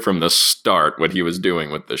clear from the start what he was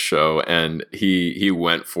doing with the show, and he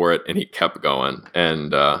went for it and he kept going.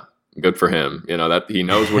 And, good for him, that he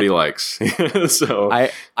knows what he likes. So I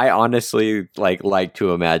honestly like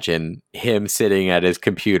to imagine him sitting at his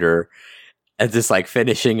computer and just like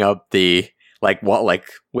finishing up the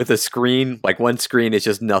with a screen, like one screen is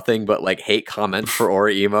just nothing but like hate comments for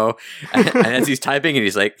Oreimo, and as he's typing and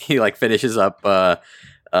he finishes up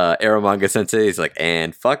Eromanga Sensei, he's like,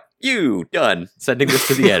 and fuck you, done, sending this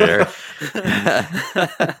to the editor.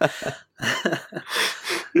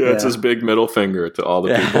 It's his big middle finger to all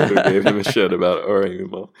the people who gave him a shit about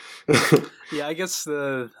Oreimo. I guess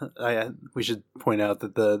we should point out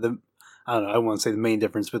that the I don't know, I won't say the main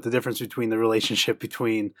difference, but the difference between the relationship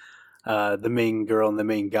between the main girl and the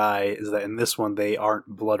main guy is that in this one they aren't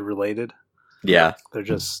blood related. Yeah, they're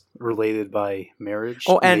just related by marriage.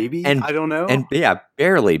 Maybe I don't know, and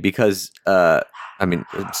barely, because I mean,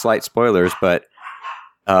 slight spoilers, but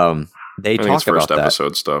they talk about first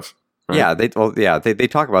episode stuff. Right? Yeah, they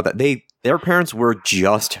talk about that. Their parents were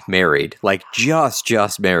just married, like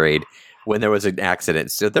just married when there was an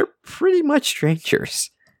accident, so they're pretty much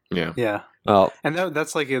strangers. Yeah. Well, and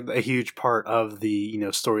that's like a huge part of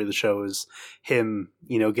the story of the show is him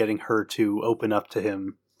getting her to open up to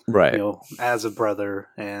him, right? As a brother,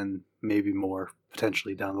 and maybe more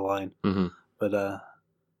potentially down the line. Mm-hmm. But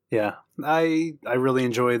I really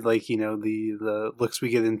enjoyed the looks we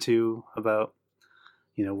get into about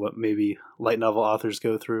what maybe light novel authors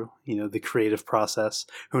go through, the creative process.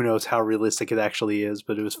 Who knows how realistic it actually is,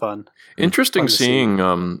 but it was fun. Interesting seeing.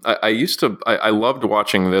 I loved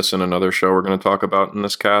watching this in another show we're going to talk about in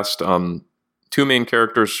this cast. Two main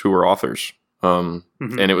characters who were authors. And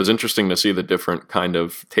it was interesting to see the different kind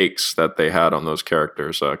of takes that they had on those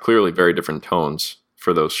characters. Clearly very different tones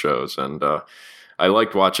for those shows. And I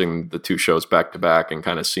liked watching the two shows back to back and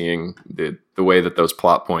kind of seeing the way that those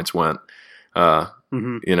plot points went.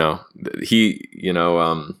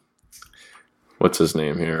 What's his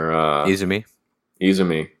name here? Izumi.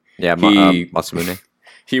 Izumi. Yeah, Masamune.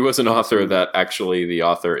 He was an author that actually the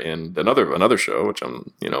author in another show, which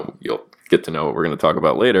you'll get to know what we're going to talk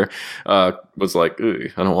about later, was like,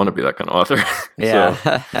 I don't want to be that kind of author. Yeah.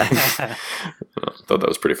 I thought that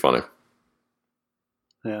was pretty funny.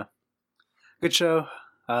 Yeah. Good show.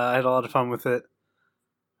 I had a lot of fun with it.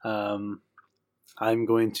 I'm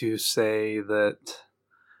going to say that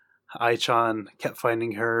Ai-chan kept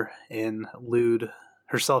finding herself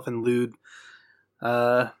in lewd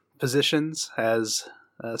positions as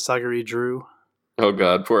Sagari drew. Oh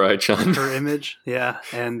God, poor Ai-chan. Her image, yeah,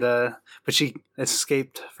 and but she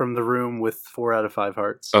escaped from the room with 4 out of 5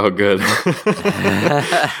 hearts. Oh, good.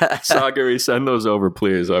 Sagari, send those over,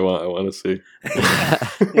 please. I want to see.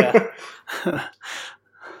 Yeah.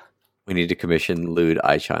 We need to commission lewd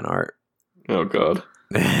Ai-chan art. Oh God.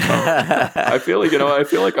 I feel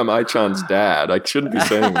like I'm Ai-chan's dad. I shouldn't be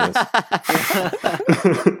saying this.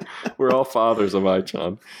 We're all fathers of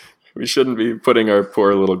Ai-chan. We shouldn't be putting our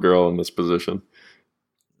poor little girl in this position.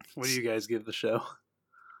 What do you guys give the show?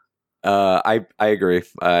 I agree.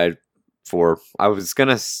 I was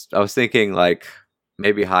thinking like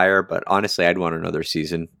maybe higher, but honestly, I'd want another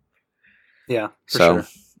season. Yeah, sure.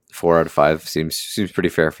 4 out of 5 seems pretty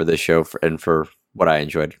fair for this show and for what I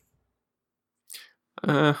enjoyed.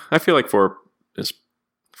 I feel like 4 is.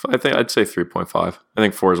 I think I'd say 3.5. I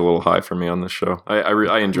think 4 is a little high for me on this show.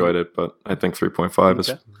 I enjoyed it, but I think 3.5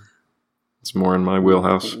 is more in my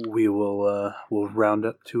wheelhouse. We will we'll round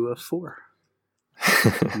up to a 4.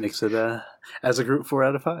 Makes it as a group 4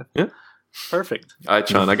 out of 5. Yeah, perfect.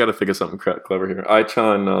 Ai-chan, I got to think of something clever here.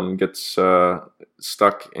 Ai-chan gets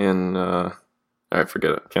stuck in. All right,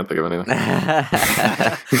 forget it. Can't think of anything.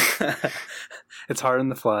 It's hard on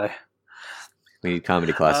the fly. We need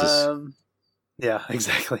comedy classes. Yeah,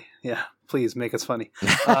 exactly. Yeah, please make us funny.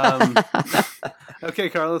 Okay,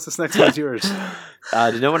 Carlos, this next one's yours.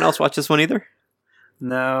 Did no one else watch this one either?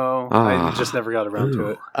 No, I just never got around to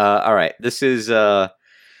it. All right, this is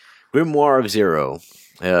Grimoire of Zero.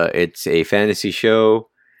 It's a fantasy show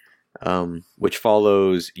which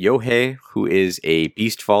follows Yohei, who is a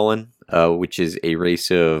beast fallen, which is a race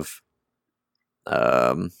of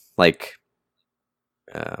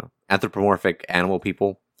anthropomorphic animal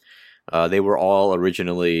people. They were all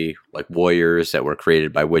originally like warriors that were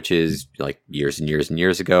created by witches like years and years and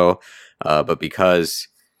years ago. But because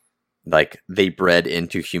like they bred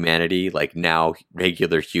into humanity, like now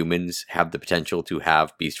regular humans have the potential to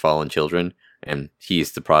have beast fallen children, and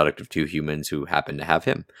he's the product of 2 humans who happen to have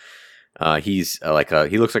him. He's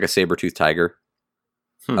he looks like a saber-toothed tiger.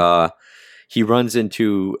 He runs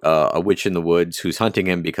into a witch in the woods who's hunting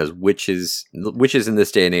him because witches in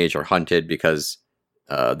this day and age are hunted because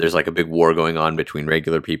there's like a big war going on between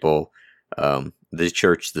regular people, the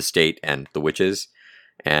church, the state, and the witches.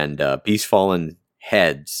 And beast fallen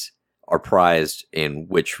heads are prized in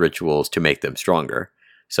witch rituals to make them stronger.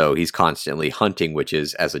 So he's constantly hunting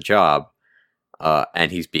witches as a job,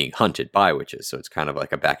 and he's being hunted by witches. So it's kind of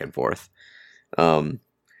like a back and forth. And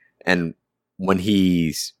when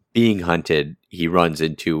he's being hunted, he runs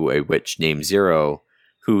into a witch named Zero,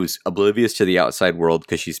 who's oblivious to the outside world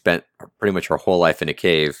because she spent pretty much her whole life in a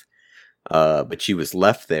cave. But she was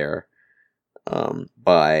left there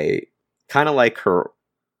by kind of like her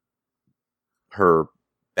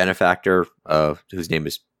benefactor, whose name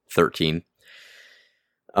is 13.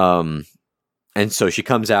 And so she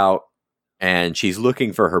comes out and she's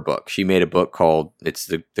looking for her book. She made a book called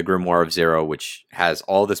the Grimoire of Zero, which has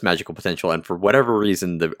all this magical potential and for whatever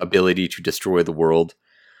reason the ability to destroy the world.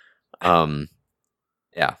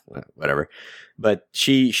 Yeah, whatever. But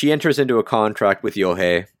she enters into a contract with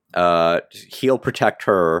Yohei. He'll protect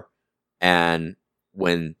her, and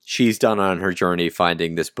when she's done on her journey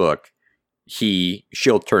finding this book,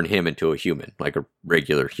 she'll turn him into a human, like a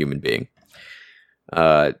regular human being.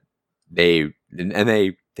 They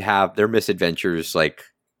have their misadventures, like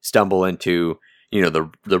stumble into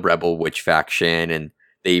the rebel witch faction, and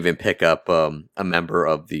they even pick up a member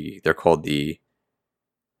of they're called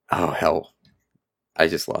I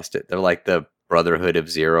just lost it. They're like the Brotherhood of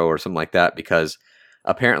Zero or something like that, because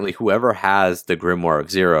apparently whoever has the Grimoire of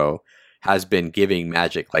Zero has been giving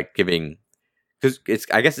magic, because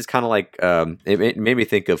I guess it's kind of like it made me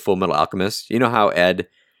think of Full Metal Alchemist. You know how Ed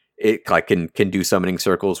can do summoning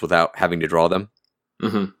circles without having to draw them.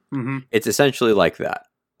 Mm-hmm. Mm-hmm. It's essentially like that,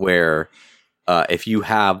 where if you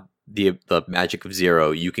have the magic of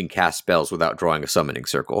Zero, you can cast spells without drawing a summoning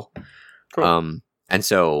circle. Cool. And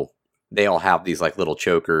so they all have these like little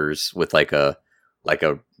chokers with like a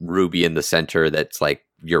ruby in the center that's like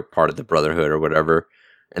you're part of the Brotherhood or whatever.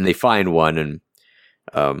 And they find one,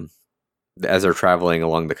 and as they're traveling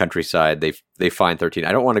along the countryside, they find 13.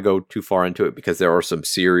 I don't want to go too far into it because there are some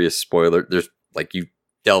serious spoiler. There's like you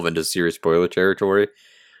delve into serious spoiler territory.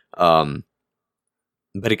 But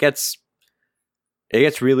it gets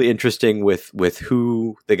really interesting with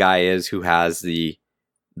who the guy is who has the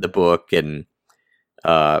book, and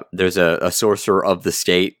there's a sorcerer of the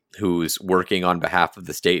state who's working on behalf of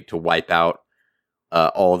the state to wipe out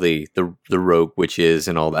all the rogue witches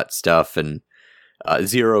and all that stuff, and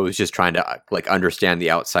Zero is just trying to like understand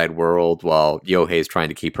the outside world while Yohei's trying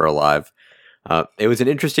to keep her alive. It was an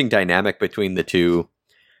interesting dynamic between the two,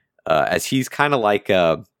 as he's kind of like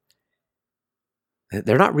they're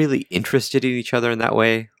not really interested in each other in that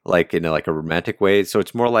way, like in like a romantic way. So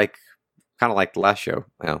it's more like kind of like the last show,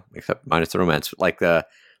 well, except minus the romance, like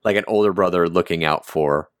an older brother looking out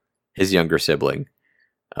for his younger sibling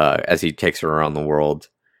as he takes her around the world.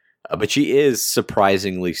 But she is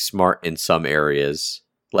surprisingly smart in some areas,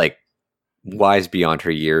 like wise beyond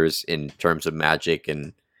her years in terms of magic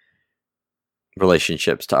and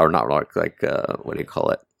relationships, or not like what do you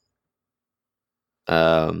call it?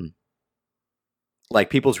 Like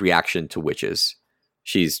people's reaction to witches.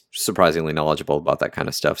 She's surprisingly knowledgeable about that kind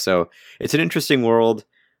of stuff. So it's an interesting world.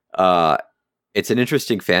 It's an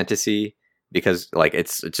interesting fantasy because like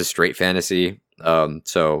it's a straight fantasy.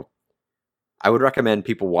 So I would recommend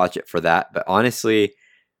people watch it for that. But honestly,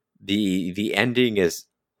 the ending is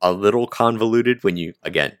a little convoluted when you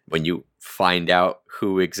find out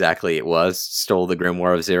who exactly it was stole the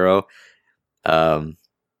Grimoire of Zero. But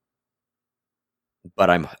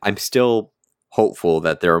I'm still hopeful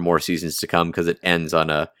that there are more seasons to come because it ends on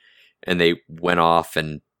and they went off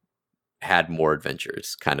and had more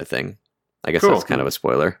adventures kind of thing. I guess that's kind of a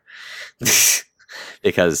spoiler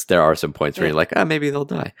because there are some points where you're like, maybe they'll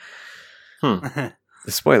die. The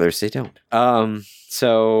spoilers, they don't.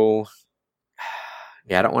 So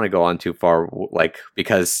yeah, I don't want to go on too far, like,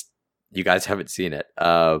 because you guys haven't seen it.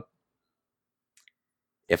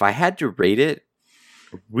 If I had to rate it,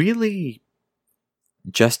 really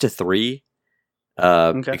just a 3,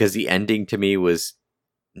 because the ending to me was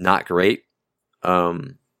not great.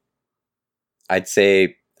 I'd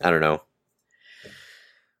say, I don't know.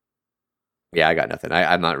 Yeah, I got nothing.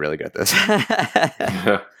 I'm not really good at this.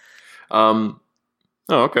 Oh,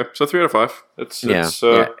 okay. So 3 out of 5. It's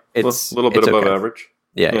a little bit above average.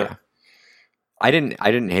 Yeah. I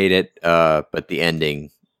didn't hate it, but the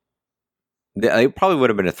ending, it probably would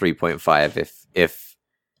have been a 3.5 if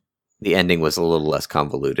the ending was a little less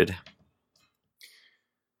convoluted.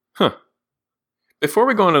 Huh. Before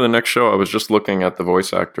we go on to the next show, I was just looking at the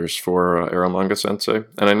voice actors for Eren Manga Sensei,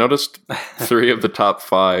 and I noticed 3 of the top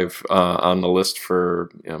 5 on the list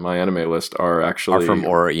for my anime list are from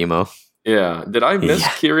Oroimo. Yeah. Did I miss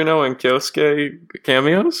Kirino and Kyosuke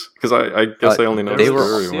cameos? Because I guess I only noticed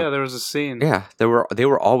Oroimo. Yeah, there was a scene. Yeah, they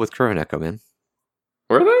were all with Kuroneko, man.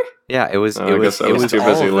 Were they? Yeah, it was. I was too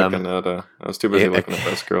busy looking at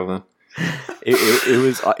Best Girl then.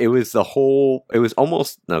 It was the whole. It was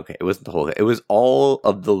almost okay. It wasn't the whole. It was all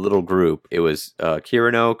of the little group. It was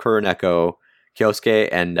Kirino, Kuroneko, Kyosuke,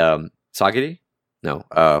 and Sagiri. No,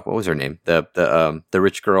 what was her name? The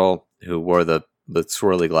rich girl who wore the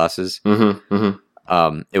swirly glasses.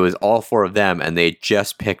 It was all 4 of them, and they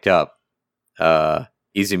just picked up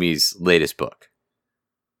Izumi's latest book.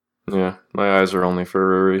 Yeah, my eyes are only for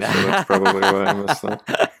Ruri, so that's probably why I missed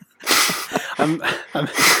that.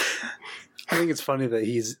 I think it's funny that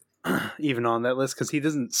he's even on that list because he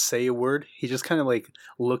doesn't say a word. He just kind of like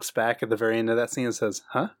looks back at the very end of that scene and says,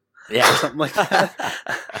 "Huh?" Yeah, or something like that.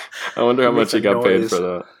 I wonder how much he got paid for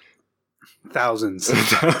that. Thousands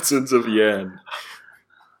of yen.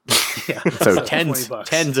 Yeah, so tens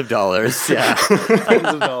of dollars. Yeah, tens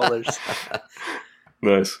of dollars.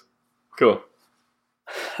 Nice, cool.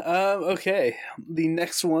 Okay, the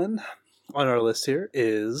next one on our list here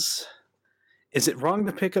is it wrong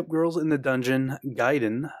to pick up girls in the dungeon?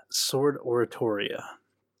 Gaiden Sword Oratoria,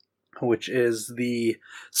 which is the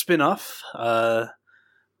spin-off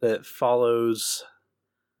that follows.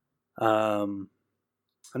 I'm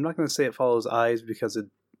not going to say it follows Eyes because it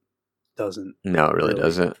doesn't. No, it really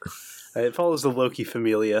doesn't. It follows the Loki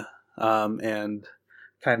Familia and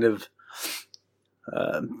kind of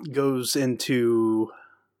goes into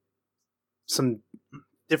some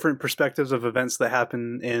different perspectives of events that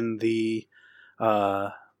happen in the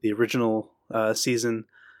original season,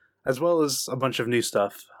 as well as a bunch of new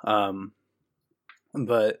stuff.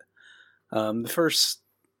 But the first,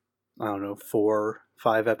 4-5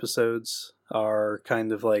 episodes are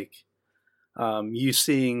kind of like you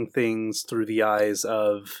seeing things through the eyes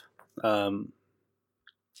of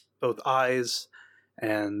both Eyes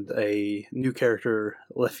and a new character,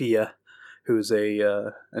 Lefia, who's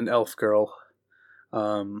a an elf girl,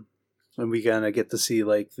 and we kind of get to see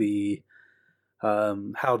like the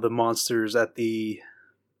how the monsters at the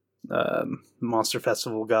Monster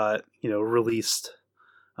Festival got released,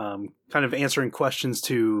 kind of answering questions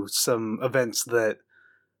to some events that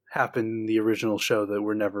happened in the original show that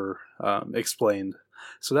were never explained.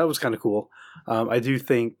 So that was kind of cool. I do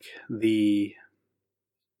think the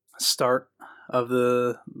start of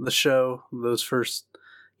the show, those first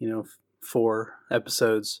 4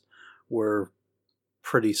 episodes, were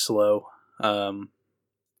pretty slow, and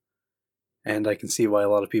I can see why a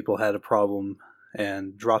lot of people had a problem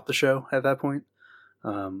and dropped the show at that point.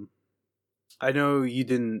 I know you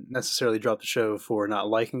didn't necessarily drop the show for not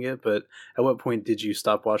liking it, but at what point did you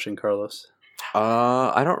stop watching, Carlos?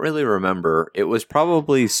 I don't really remember. It was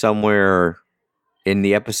probably somewhere in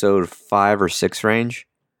the episode 5 or 6 range.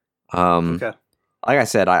 Okay. Like I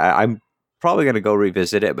said, I'm probably going to go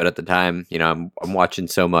revisit it, but at the time, I'm watching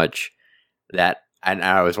so much that, and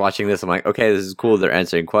I was watching this, I'm like, okay, this is cool, they're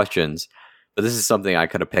answering questions, but this is something I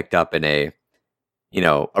could have picked up in a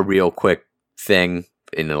real quick thing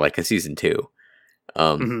in like a season 2.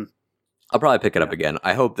 I'll probably pick it up again.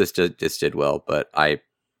 I hope this did well, but I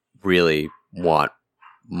really want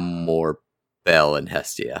more Belle and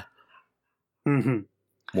Hestia.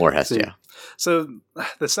 More Hestia. So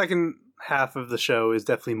the second half of the show is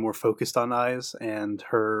definitely more focused on Eyes and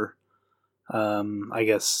her, I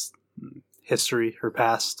guess, history, her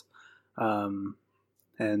past.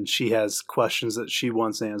 And she has questions that she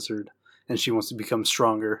wants answered, and she wants to become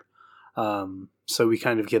stronger. So we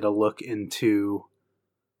kind of get a look into,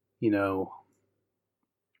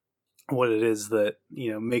 what it is that,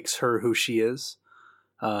 makes her who she is.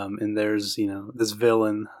 And there's, this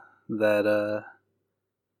villain that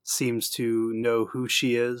seems to know who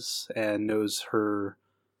she is and knows her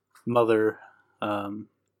mother,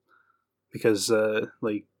 because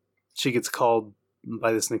like she gets called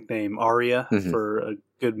by this nickname Arya for a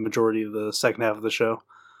good majority of the second half of the show.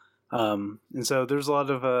 And so there's a lot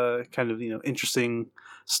of kind of interesting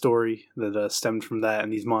story that stemmed from that,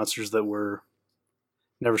 and these monsters that were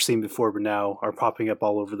never seen before but now are popping up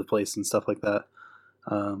all over the place and stuff like that.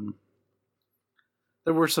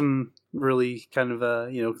 There were some really kind of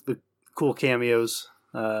the cool cameos,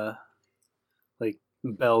 like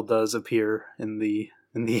Belle does appear in the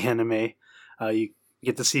anime. You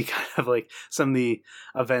get to see kind of like some of the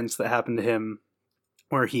events that happened to him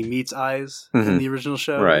where he meets Eyes in the original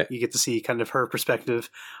show. Right. You get to see kind of her perspective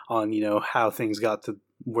on, how things got to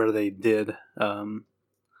where they did. And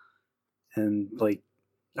like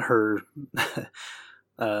her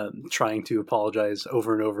trying to apologize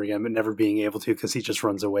over and over again, but never being able to because he just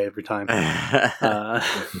runs away every time.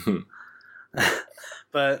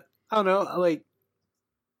 But I don't know, like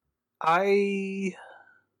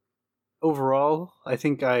overall, I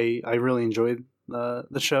think I really enjoyed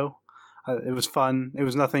the show. It was fun. It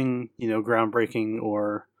was nothing, groundbreaking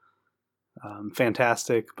or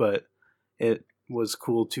fantastic, but it was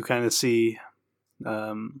cool to kind of see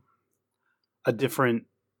a different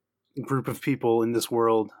group of people in this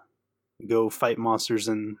world go fight monsters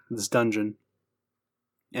in this dungeon.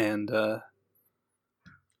 And, I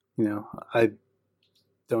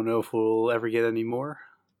don't know if we'll ever get any more.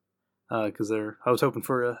 Because I was hoping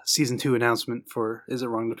for a season 2 announcement for Is It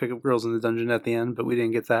Wrong to Pick Up Girls in the Dungeon at the end, but we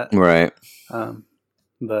didn't get that. Right.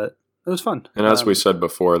 But it was fun. And as we said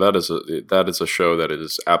before, that is a show that it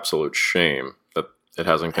is absolute shame that it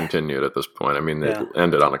hasn't continued at this point. I mean, it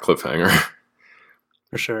ended on a cliffhanger.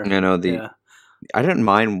 For sure. I didn't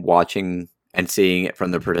mind watching and seeing it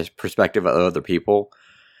from the perspective of other people.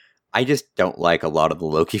 I just don't like a lot of the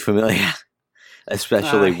Loki familia.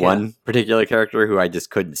 Especially one particular character who I just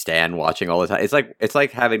couldn't stand watching all the time. It's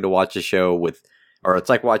like having to watch a show or it's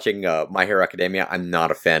like watching My Hero Academia. I'm not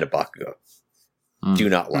a fan of Bakugo. Do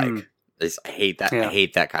not like. I hate that. I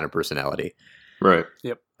hate that kind of personality. Right.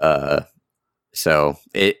 Yep. So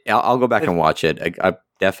I'll go back and watch it. I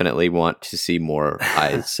definitely want to see more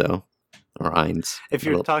Eyes. Or Eins. If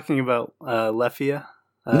you're talking about Lefia,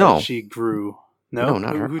 no, she grew. No,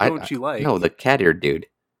 not her. Who don't you like? No, the cat-eared dude.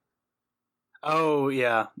 Oh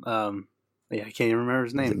yeah, I can't even remember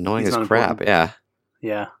his name. He's annoying as crap.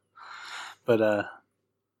 Yeah. But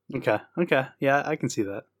okay, yeah, I can see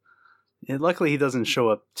that. And luckily, he doesn't show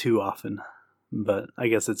up too often, but I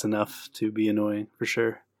guess it's enough to be annoying for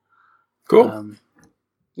sure. Cool.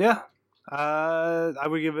 Yeah, I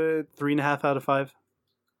would give it 3.5 out of 5.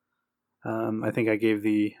 I think I gave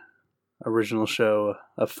the original show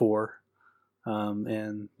a 4.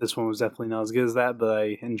 And this one was definitely not as good as that, but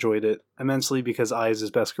I enjoyed it immensely because Eyes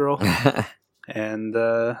is best girl. And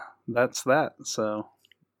that's that. So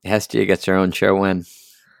Hestia gets her own show when.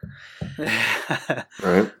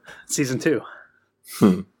 Right. Season 2.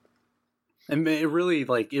 And it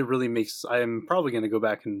really makes. I'm probably going to go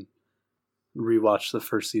back and rewatch the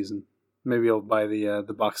first season. Maybe I'll buy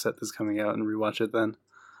the box set that's coming out and rewatch it then,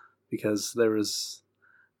 because there was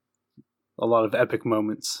a lot of epic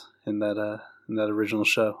moments in that original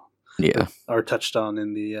show. Yeah, are touched on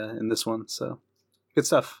in the in this one. So good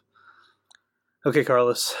stuff. Okay,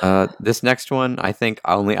 Carlos. This next one, I think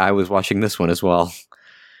only I was watching this one as well.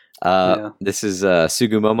 This is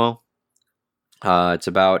Sugumomo. It's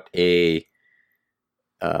about a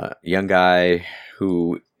young guy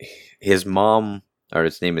who his mom, or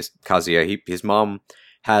his name is Kazuya. His mom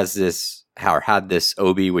has this, or had this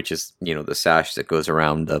obi, which is, you know, the sash that goes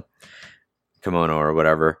around the kimono or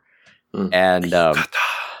whatever. And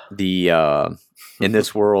the in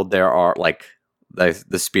this world there are like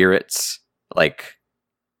the spirits like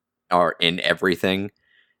are in everything,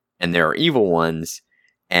 and there are evil ones,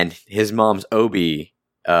 and his mom's obi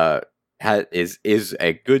is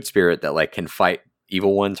a good spirit that like can fight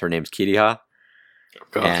evil ones. Her name's Kiriha.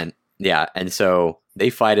 And yeah, and so they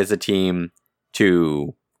fight as a team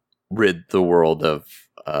to rid the world of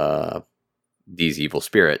these evil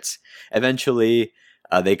spirits. Eventually,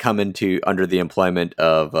 they come under the employment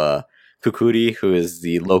of Kukuri, who is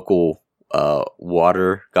the local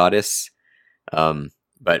water goddess.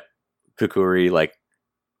 But Kukuri like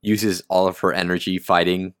uses all of her energy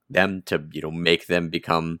fighting them to, you know, make them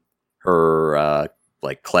become her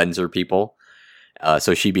like cleanser people.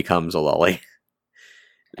 So she becomes a lolly.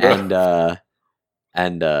 And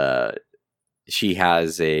she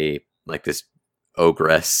has a like this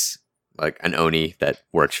ogress, like an oni that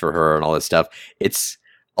works for her and all this stuff. It's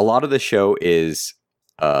a lot of the show is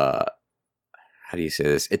how do you say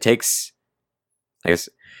this? It takes, I guess,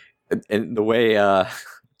 and the way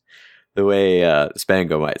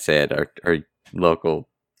Spango might say it, our local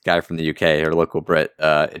guy from the UK, or local Brit,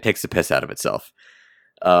 it takes the piss out of itself.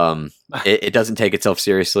 It doesn't take itself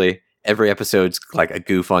seriously. Every episode's like a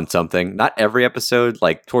goof on something. Not every episode,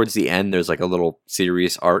 like towards the end, there's like a little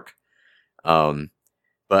serious arc.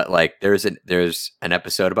 But like there's an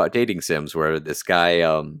episode about dating sims where this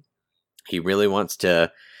guy, he really wants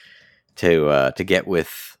to get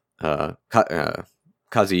with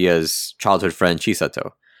Kazuya's childhood friend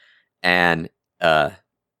Chisato, and a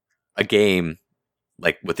game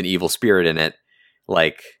like with an evil spirit in it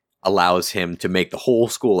like allows him to make the whole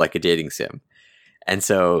school like a dating sim, and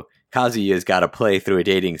so Kazuya's got to play through a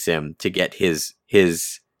dating sim to get his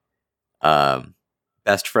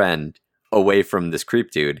best friend away from this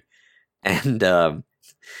creep dude, and at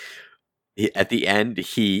the end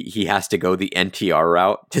he has to go the NTR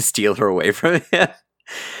route to steal her away from him.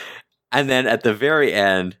 And then at the very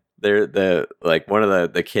end, they're like one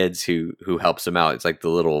of the kids who helps him out. It's like the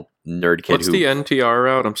little nerd kid. What's the NTR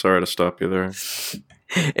route? I'm sorry to stop you there.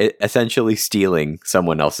 Essentially stealing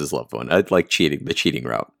someone else's loved one, like the cheating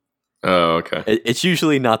route. Oh, okay. It's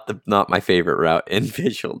usually not my favorite route in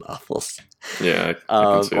visual novels. Yeah, I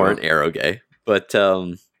can see or that. an eroge. But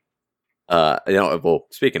well,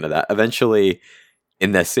 speaking of that, eventually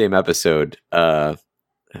in that same episode, the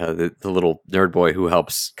little nerd boy who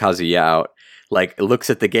helps Kazuya out, like looks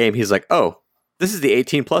at the game. He's like, "Oh, this is the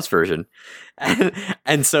 18+ version,"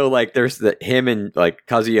 and so like there's him and like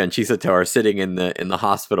Kazuya and Chisato are sitting in the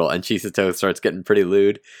hospital, and Chisato starts getting pretty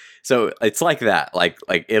lewd. So it's like that, like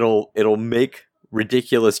it'll make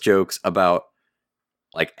ridiculous jokes about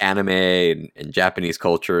like anime and Japanese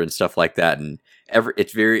culture and stuff like that, and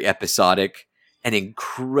it's very episodic and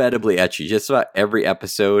incredibly ecchi. Just about every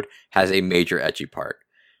episode has a major ecchi part.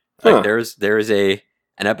 Like there is an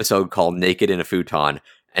episode called "Naked in a Futon,"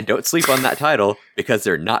 and don't sleep on that title because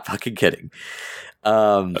they're not fucking kidding.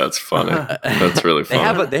 That's funny. That's really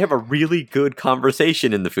funny. They have a really good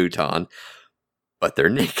conversation in the futon, but they're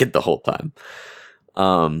naked the whole time.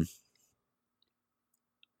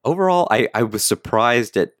 Overall, I was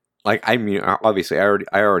surprised at, like, I mean, obviously I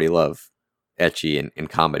already love ecchi and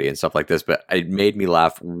comedy and stuff like this, but it made me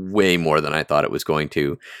laugh way more than I thought it was going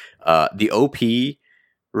to. The OP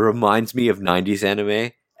reminds me of 90s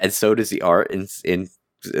anime, and so does the art in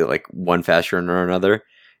like one fashion or another.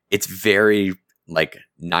 It's very like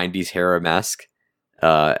 90s harem-esque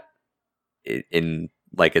in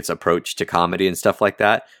like its approach to comedy and stuff like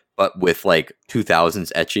that, but with like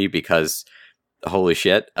 2000s ecchi, because holy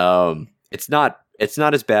shit, it's not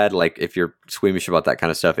as bad. Like if you're squeamish about that kind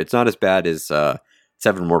of stuff, it's not as bad as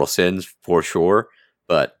Seven Mortal Sins for sure,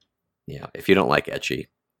 but yeah, if you don't like ecchi,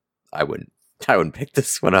 I wouldn't pick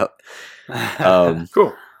this one up.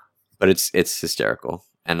 Cool, but it's hysterical,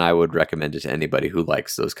 and I would recommend it to anybody who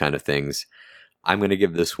likes those kind of things. I'm going to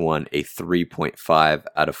give this one a 3.5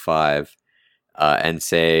 out of 5 and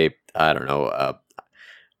say, I don't know,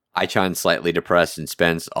 Ai-chan slightly depressed and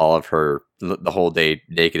spends all of the whole day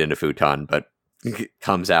naked in a futon, but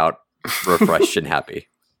comes out refreshed and happy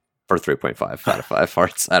for 3.5 out of 5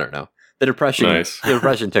 hearts. I don't know. The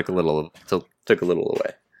depression took a little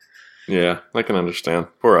away. Yeah, I can understand.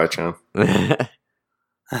 Poor Ai-chan.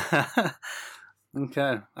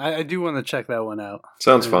 Okay, I do want to check that one out.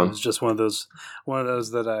 Sounds fun. It's just one of those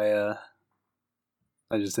that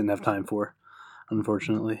I just didn't have time for,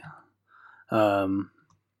 unfortunately.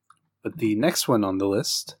 But the next one on the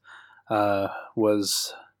list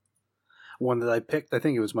was one that I picked. I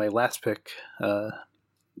think it was my last pick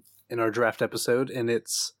in our draft episode, and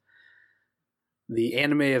it's the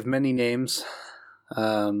anime of many names.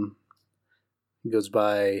 It goes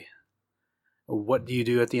by What Do You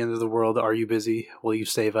Do at the End of the World? Are You Busy? Will You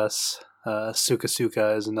Save Us? Suka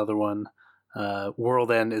Suka is another one.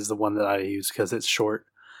 World End is the one that I use because it's short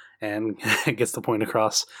and it gets the point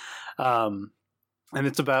across. And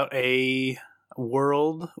it's about a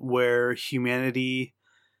world where humanity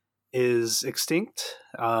is extinct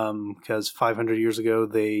because 500 years ago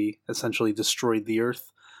they essentially destroyed the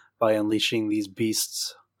Earth by unleashing these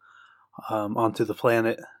beasts onto the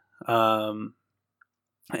planet.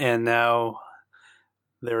 And now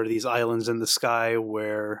there are these islands in the sky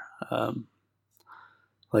where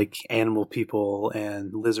like animal people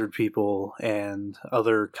and lizard people and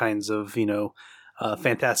other kinds of,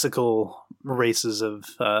 fantastical races of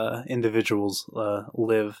individuals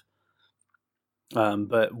live.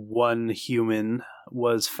 But one human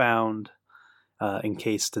was found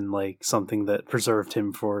encased in like something that preserved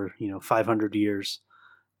him for 500 years,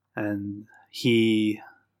 and he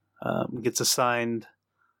gets assigned.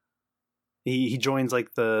 He joins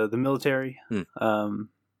like the military,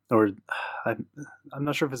 or I'm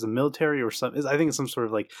not sure if it's a military or something. I think it's some sort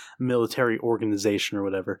of like military organization or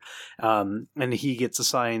whatever. And he gets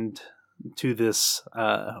assigned to this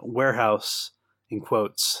warehouse, in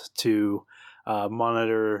quotes, to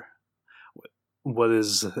monitor what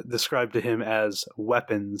is described to him as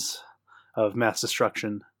weapons of mass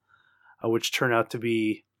destruction, which turn out to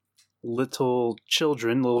be little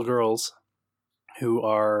girls, who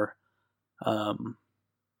are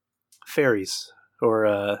fairies,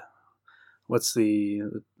 or what's the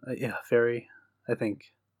fairy? I think,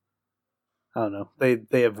 I don't know.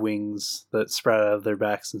 They have wings that sprout out of their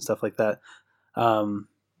backs and stuff like that.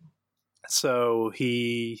 So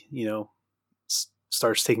he,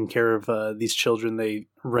 starts taking care of these children. They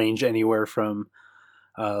range anywhere from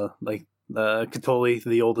Katoli,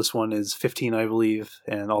 the oldest one, is 15, I believe,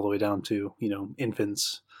 and all the way down to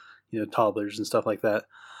infants, toddlers and stuff like that.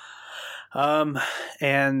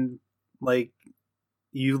 And like,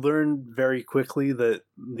 you learn very quickly that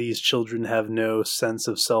these children have no sense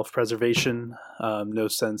of self-preservation, no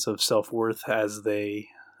sense of self-worth, as they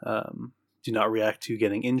do not react to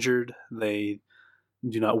getting injured. They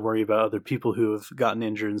do not worry about other people who have gotten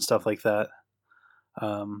injured and stuff like that.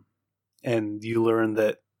 And you learn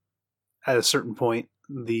that at a certain point,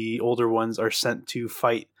 the older ones are sent to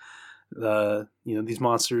fight these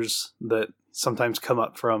monsters that sometimes come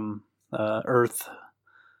up from Earth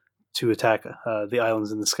to attack the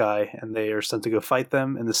islands in the sky, and they are sent to go fight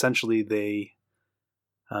them. And essentially, they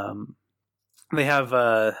have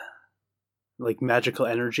like magical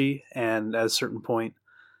energy, and at a certain point,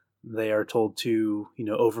 they are told to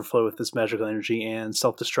overflow with this magical energy and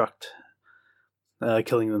self-destruct,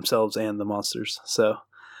 killing themselves and the monsters. So,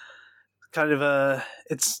 kind of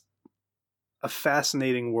it's a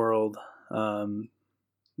fascinating world.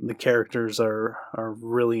 The characters are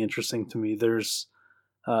really interesting to me. There's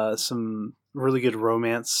some really good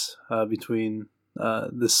romance between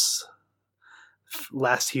this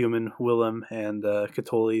last human, Willem, and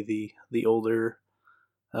Katoli, the older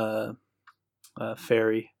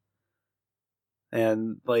fairy.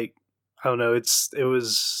 And like, I don't know, it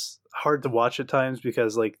was hard to watch at times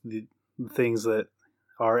because like the things that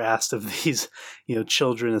are asked of these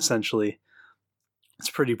children, essentially, it's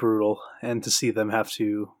pretty brutal, and to see them have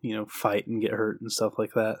to fight and get hurt and stuff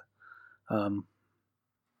like that.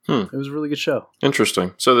 It was a really good show.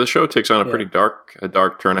 Interesting. So the show takes on a pretty dark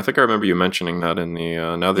turn. I think I remember you mentioning that in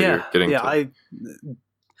the now that you're getting to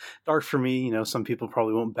dark for me. Some people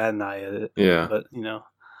probably won't bat an eye at it. Yeah, but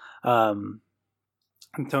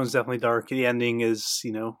the tone's definitely dark. The ending is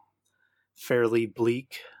fairly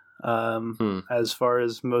bleak as far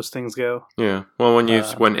as most things go. Yeah. Well,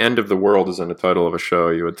 when End of the World is in the title of a show,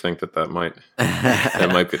 you would think that might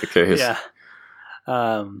be the case. Yeah.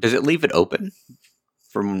 Does it leave it open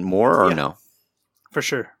for more or no? For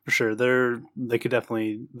sure. They could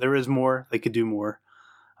definitely. There is more. They could do more.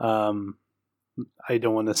 I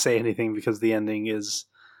don't want to say anything because the ending is,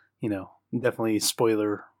 definitely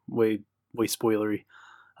way spoilery.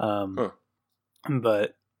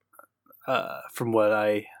 But from what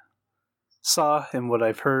I saw and what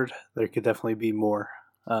I've heard, there could definitely be more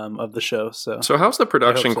of the show. So how's the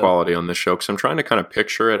production quality on this show? Because I'm trying to kind of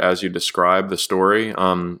picture it as you describe the story.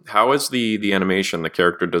 How is the animation, the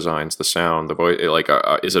character designs, the sound, the voice?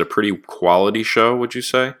 Is it a pretty quality show? Would you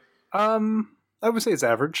say? I would say it's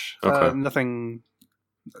average. Okay. Nothing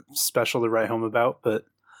special to write home about, but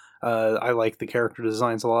I like the character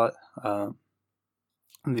designs a lot.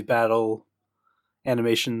 The battle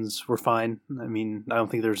animations were fine. I mean, I don't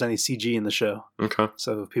think there's any CG in the show. Okay.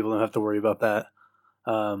 So people don't have to worry about that.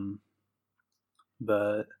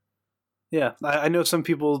 But yeah, I know some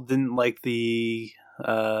people didn't like the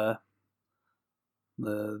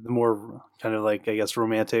more kind of like, I guess,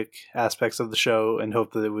 romantic aspects of the show and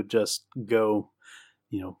hoped that it would just go,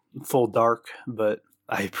 full dark. But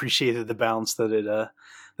I appreciated the balance that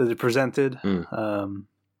it presented.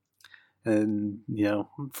 And,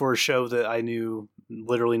 for a show that I knew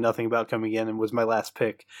literally nothing about coming in and was my last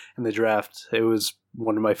pick in the draft, it was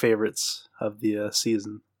one of my favorites of the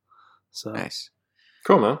season. So nice.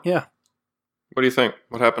 Cool, man. Yeah. What do you think?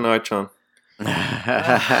 What happened to Ai-chan?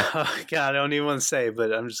 God, I don't even want to say,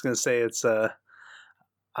 but I'm just going to say it's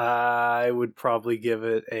I would probably give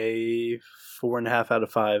it a 4.5 out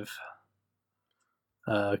of 5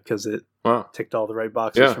 because it ticked all the right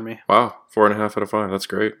boxes for me. Wow, 4.5 out of 5. That's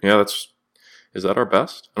great. Yeah, is that our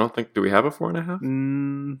best? I don't think. Do we have a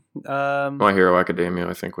 4.5? My Hero Academia,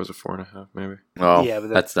 I think, was a 4.5, maybe. Oh, yeah, but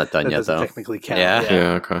that's not done yet, though. Technically count.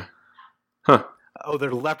 Yeah. Okay. Huh. Oh,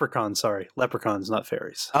 they're leprechauns. Sorry, leprechauns, not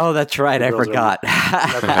fairies. Oh, that's right. I forgot.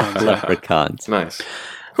 Leprechauns. Nice.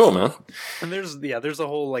 Cool, man. And there's a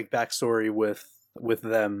whole backstory with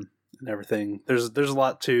them and everything. There's a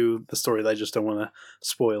lot to the story that I just don't want to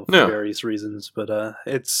spoil for various reasons. But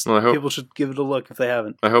people should give it a look if they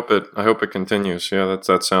haven't. I hope it continues. Yeah,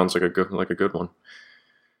 that sounds like a good one.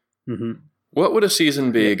 Mm-hmm. What would a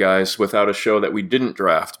season be, guys, without a show that we didn't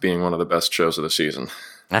draft being one of the best shows of the season?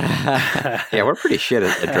 Yeah, we're pretty shit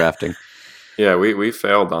at drafting. Yeah, we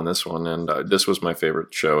failed on this one, and this was my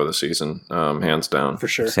favorite show of the season, hands down. For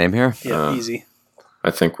sure. Same here. Yeah, easy.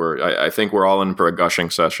 I think we're all in for a gushing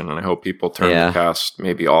session, and I hope people turn the cast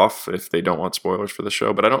maybe off if they don't want spoilers for the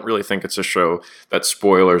show. But I don't really think it's a show that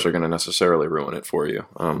spoilers are going to necessarily ruin it for you.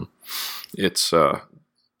 It's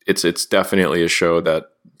definitely a show that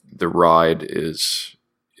the ride is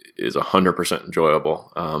 100%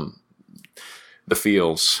 enjoyable. The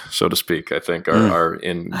feels, so to speak, I think are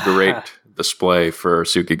in great display for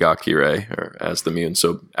Tsukigaki Rei, or as the moon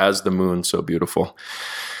so beautiful.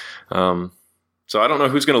 So I don't know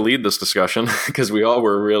who's going to lead this discussion because we all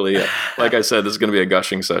were really, like I said, this is going to be a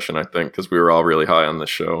gushing session, I think, because we were all really high on this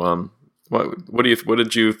show. What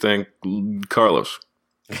did you think, Carlos?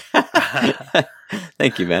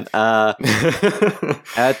 Thank you, man.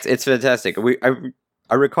 It's fantastic.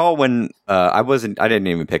 I recall when I didn't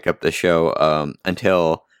even pick up the show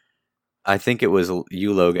until I think it was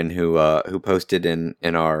you, Logan, who posted in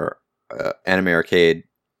our Anime Arcade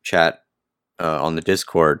chat on the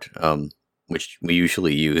Discord, which we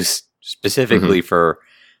usually use specifically for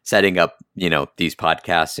setting up, these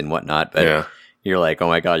podcasts and whatnot. But you're like, oh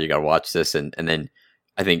my God, you got to watch this. And then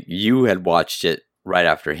I think you had watched it right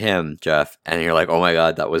after him, Jeff, and you're like, oh my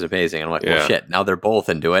God, that was amazing. And I'm like, well, shit, now they're both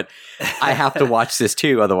into it. I have to watch this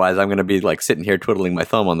too. Otherwise I'm going to be sitting here twiddling my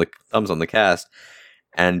thumbs on the cast.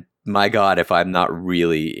 And my God, if I'm not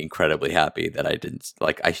really incredibly happy that I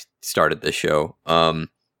started this show.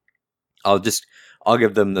 I'll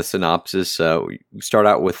give them the synopsis. We start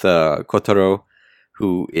out with Kotaro,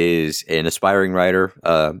 who is an aspiring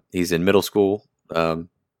writer. He's in middle school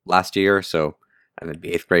last year, so it would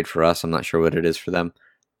be 8th grade for us. I'm not sure what it is for them.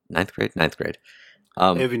 9th grade? 9th grade.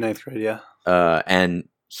 It would be 9th grade, yeah. And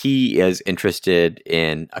he is interested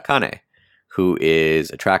in Akane, who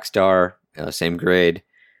is a track star, same grade.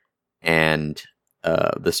 And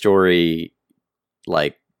the story,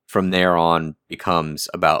 from there on, becomes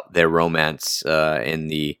about their romance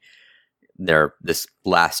in this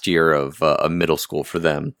last year of middle school for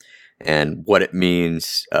them, and what it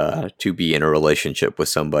means to be in a relationship with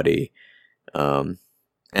somebody,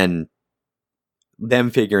 and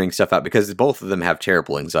them figuring stuff out, because both of them have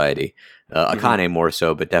terrible anxiety. Akane more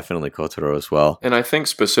so, but definitely Kotaro as well. And I think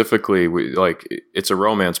specifically, it's a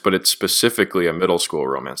romance, but it's specifically a middle school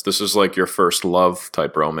romance. This is your first love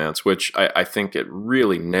type romance, which I think it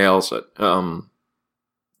really nails it.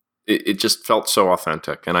 It just felt so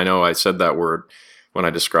authentic. And I know I said that word when I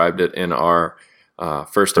described it in our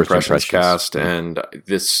first impressions cast, yeah. and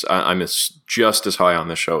I'm just as high on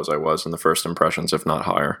this show as I was in the first impressions, if not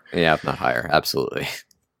higher. Yeah, if not higher, absolutely.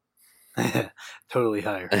 Totally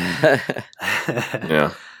higher.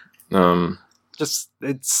 Yeah. Just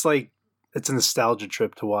it's a nostalgia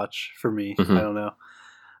trip to watch for me. Mm-hmm. I don't know,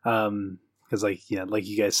 because like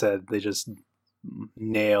you guys said, they just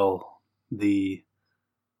nail the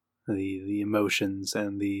emotions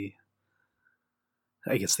and the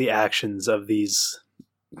actions of these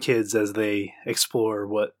kids as they explore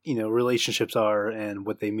what relationships are and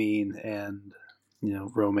what they mean, and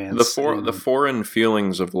romance. The foreign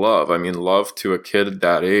feelings of love. I mean, love to a kid at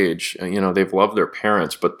that age, they've loved their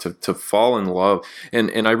parents, but to fall in love.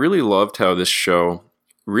 And I really loved how this show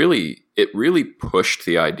really pushed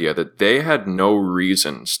the idea that they had no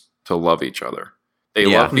reasons to love each other. They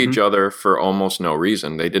loved each other for almost no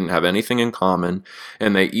reason. They didn't have anything in common,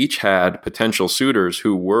 and they each had potential suitors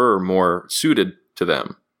who were more suited to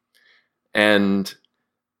them. And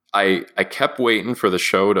I kept waiting for the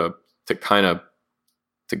show to kind of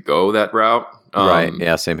to go that route. Right.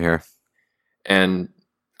 Yeah, same here. And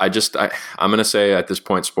I'm going to say at this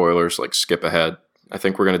point, spoilers, like skip ahead. I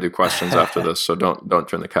think we're going to do questions after this, so don't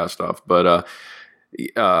turn the cast off. But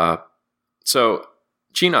so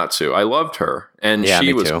Chinatsu, I loved her, and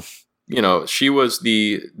she was too. She was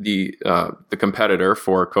the competitor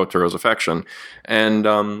for Kotaro's affection, and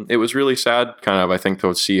it was really sad, kind of, I think,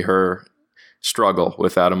 to see her struggle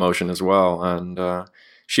with that emotion as well. And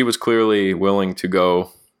she was clearly willing to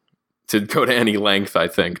go to any length, I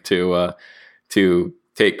think, to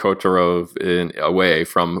take Kotaro away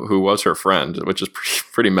from who was her friend, which is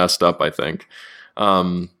pretty messed up, I think.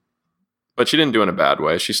 But she didn't do it in a bad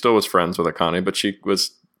way. She still was friends with Akane, but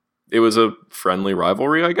it was a friendly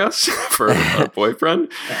rivalry, I guess, for her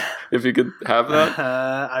boyfriend, if you could have that.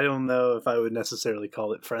 I don't know if I would necessarily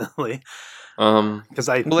call it friendly. Because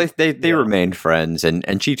they remained friends,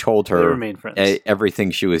 and she told her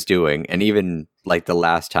everything she was doing, and even like the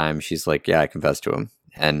last time, she's like, "Yeah, I confessed to him,"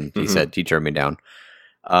 and he said he turned me down.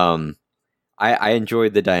 I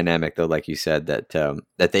enjoyed the dynamic, though, like you said,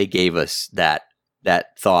 that they gave us that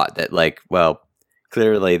thought that, like, well,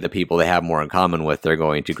 clearly the people they have more in common with, they're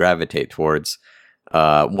going to gravitate towards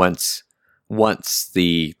once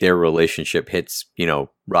their relationship hits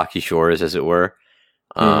rocky shores, as it were.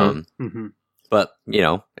 But,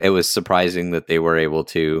 it was surprising that they were able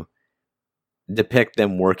to depict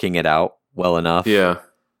them working it out well enough. Yeah.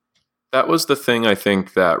 That was the thing, I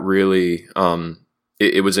think, that really,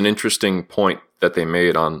 it was an interesting point that they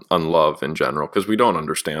made on love in general, because we don't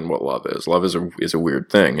understand what love is. Love is a weird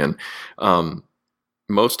thing. And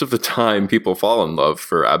most of the time, people fall in love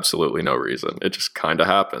for absolutely no reason. It just kind of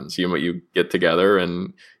happens. You get together,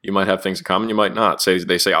 and you might have things in common, you might not.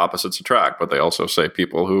 They say opposites attract, but they also say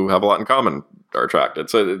people who have a lot in common are attracted.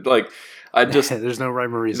 So, like, there's no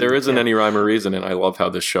rhyme or reason. There isn't any rhyme or reason, and I love how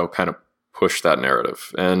this show kind of pushed that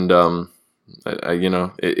narrative. And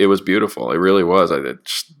it was beautiful. It really was.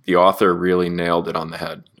 The author really nailed it on the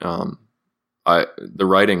head. The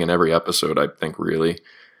writing in every episode, I think, really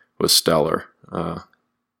was stellar.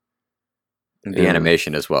 The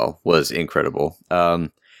animation as well was incredible.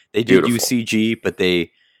 They did use CG, but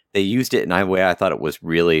they used it in a way I thought it was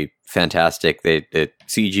really fantastic. The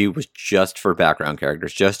CG was just for background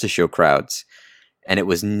characters, just to show crowds, and it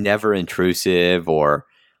was never intrusive or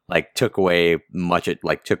like took my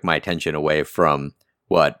attention away from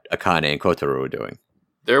what Akane and Kotaro were doing.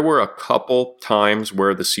 There were a couple times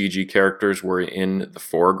where the CG characters were in the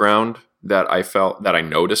foreground that I felt that I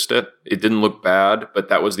noticed it. It didn't look bad, but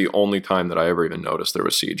that was the only time that I ever even noticed there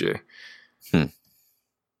was CG.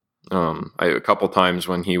 A couple times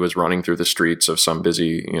when he was running through the streets of some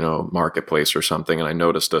busy, marketplace or something, and I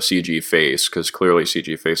noticed a CG face, because clearly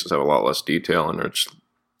CG faces have a lot less detail and they just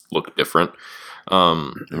look different.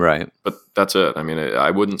 Right. But that's it. I mean,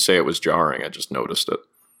 I wouldn't say it was jarring. I just noticed it.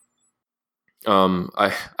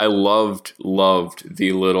 I loved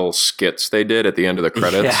the little skits they did at the end of the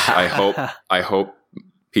credits. Yeah. I hope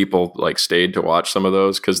people like stayed to watch some of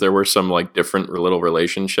those, because there were some like different little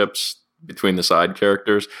relationships between the side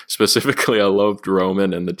characters. Specifically, I loved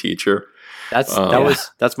Roman and the teacher. That's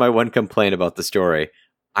my one complaint about the story.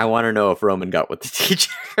 I want to know if Roman got with the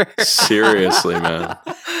teacher. Seriously, man.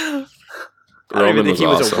 I don't even think he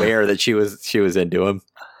was aware that she was into him.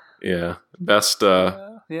 Yeah. Best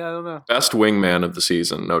I don't know. Best wingman of the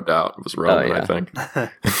season, no doubt, was Roman, I think. I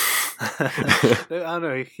don't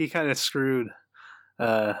know. He kind of screwed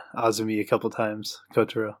Azumi a couple times,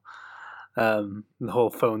 Kotaro. The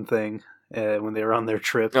whole phone thing when they were on their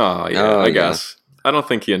trip. Oh, yeah, I guess. I don't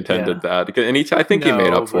think he intended that. And I think he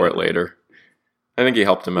made up for it later. I think he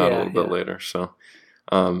helped him out a little bit later. So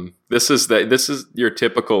this is your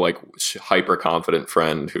typical like hyper confident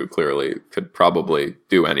friend who clearly could probably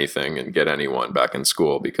do anything and get anyone back in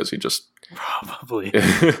school because he just probably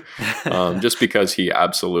just because he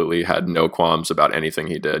absolutely had no qualms about anything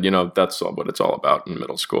he did. You know, that's what it's all about in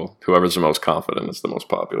middle school. Whoever's the most confident is the most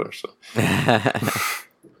popular. So.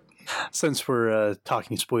 Since we're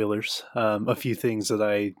talking spoilers, a few things that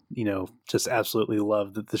I, just absolutely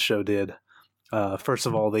love that the show did. First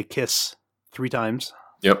of all, they kiss 3 times.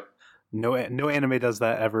 Yep. No anime does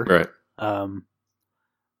that ever. Right.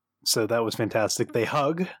 So that was fantastic. They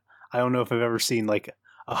hug. I don't know if I've ever seen like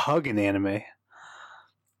a hug in anime.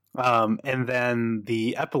 And then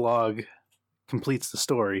the epilogue completes the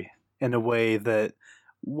story in a way that,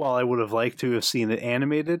 while I would have liked to have seen it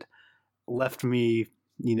animated, left me,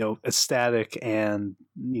 ecstatic and,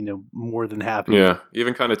 more than happy. Yeah,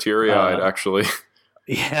 even kind of teary-eyed, actually.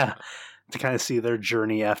 Yeah, to kind of see their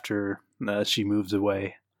journey after she moves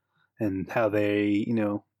away and how they,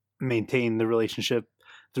 maintain the relationship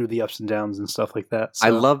through the ups and downs and stuff like that. So,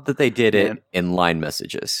 I love that they did it in line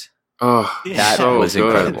messages. Oh, that was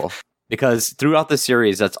incredible. Because throughout the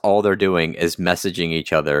series, that's all they're doing is messaging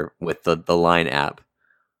each other with the Line app.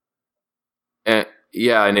 And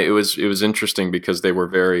it was interesting because they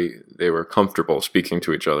were comfortable speaking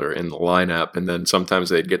to each other in the Line app, and then sometimes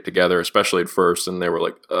they'd get together, especially at first, and they were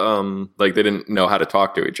like they didn't know how to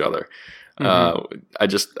talk to each other. Mm-hmm.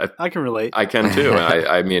 I can relate. I can too.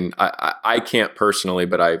 I mean, I can't personally,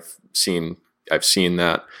 but I've seen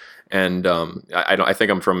that. And I think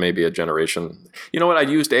I'm from maybe a generation. You know what? I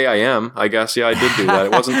used AIM, I guess. Yeah, I did do that.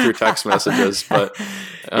 It wasn't through text messages, but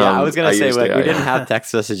I was gonna say we didn't have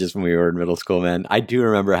text messages when we were in middle school, man. I do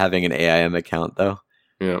remember having an AIM account though.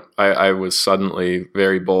 Yeah, I was suddenly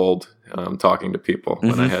very bold talking to people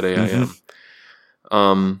when I had AIM.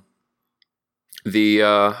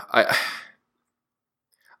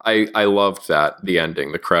 I loved the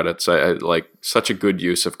ending, the credits. I like such a good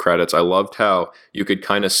use of credits. I loved how you could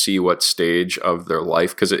kind of see what stage of their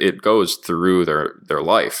life, because it goes through their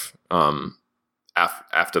life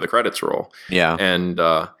after the credits roll. Yeah, and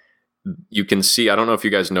you can see. I don't know if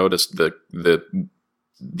you guys noticed the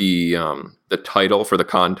title for the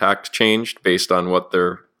contact changed based on what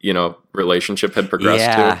their relationship had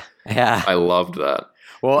progressed to. Yeah, I loved that.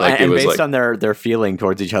 Well, and based on their feeling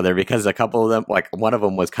towards each other, because a couple of them, like one of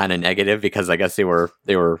them was kind of negative because I guess they were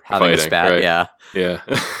having fighting, a spat. Right?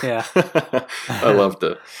 Yeah. I loved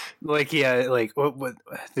it. What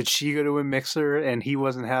did she go to a mixer and he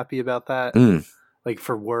wasn't happy about that? Like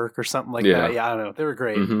for work or something like that. Yeah, I don't know. They were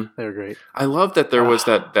great. Mm-hmm. They were great. I love that there was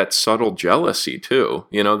that subtle jealousy too.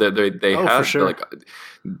 That they had for sure.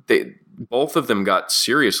 both of them got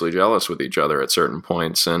seriously jealous with each other at certain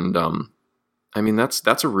points, and I mean,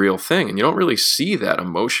 that's a real thing, and you don't really see that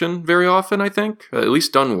emotion very often, I think, at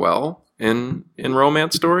least done well in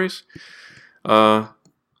romance stories. And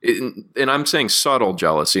I'm saying subtle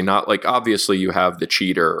jealousy, not like obviously you have the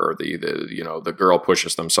cheater or the girl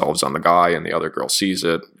pushes themselves on the guy and the other girl sees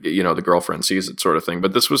it, the girlfriend sees it sort of thing.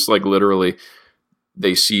 But this was like literally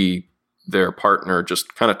they see their partner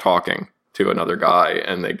just kind of talking to another guy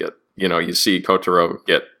and they get, you see Kotaro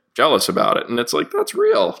get jealous about it, and it's like that's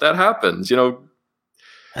real, that happens,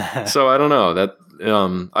 So I don't know, that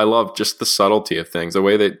I love just the subtlety of things, the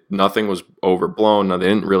way that nothing was overblown. They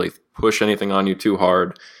didn't really push anything on you too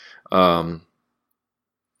hard. Like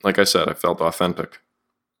I said, I felt authentic.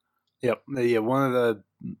 Yep. Yeah, one of the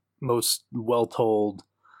most well told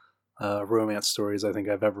romance stories I think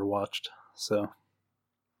I've ever watched. So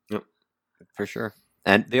yep, for sure.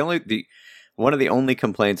 And one of the only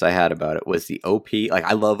complaints I had about it was the OP. Like,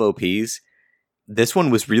 I love OPs. This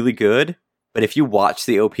one was really good, but if you watch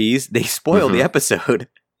the OPs, they spoil the episode.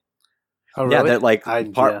 Oh, really? Yeah, that like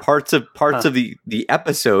parts of the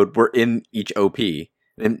episode were in each OP.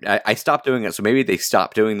 And I stopped doing it, so maybe they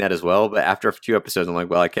stopped doing that as well. But after a few episodes, I'm like,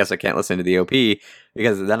 well, I guess I can't listen to the OP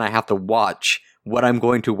because then I have to watch what I'm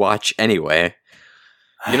going to watch anyway.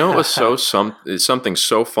 It was something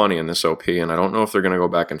so funny in this OP, and I don't know if they're going to go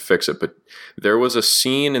back and fix it, but there was a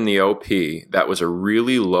scene in the OP that was a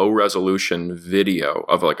really low resolution video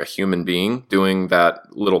of like a human being doing that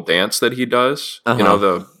little dance that he does. Uh-huh.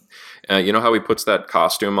 You know how he puts that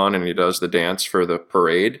costume on and he does the dance for the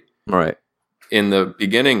parade? Right. In the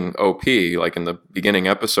beginning OP, like in the beginning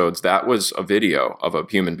episodes, that was a video of a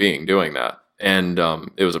human being doing that. And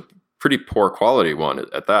it was a pretty poor quality one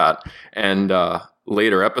at that. And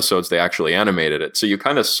later episodes, they actually animated it. So you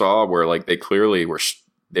kind of saw where like they clearly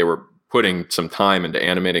they were putting some time into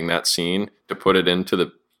animating that scene to put it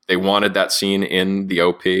into they wanted that scene in the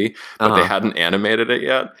OP, but they hadn't animated it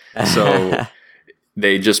yet. So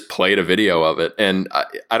they just played a video of it. And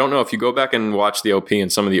I don't know if you go back and watch the OP in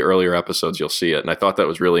some of the earlier episodes, you'll see it. And I thought that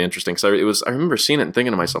was really interesting because I remember seeing it and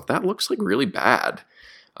thinking to myself, that looks like really bad.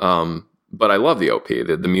 But I love the OP.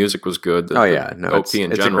 The music was good. The OP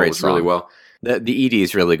in general was really well. The ED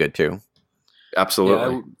is really good too.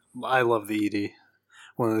 Absolutely. Yeah, I love the ED.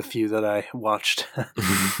 One of the few that I watched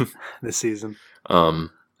this season. And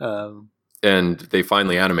they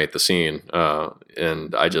finally animate the scene.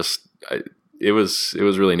 And it was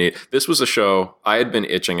really neat. This was a show I had been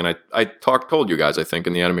itching, and I told you guys, I think,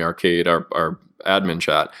 in the Anime Arcade, our admin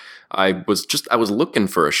chat, I was looking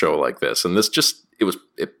for a show like this, and it was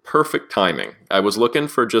perfect timing. I was looking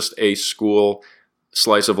for just a school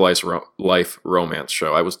slice of life romance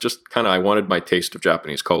show. I was just I wanted my taste of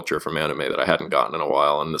Japanese culture from anime that I hadn't gotten in a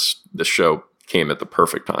while, and this show came at the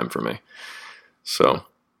perfect time for me. So,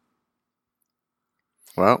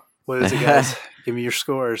 well, what is it, guys? Give me your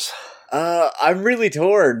scores. I'm really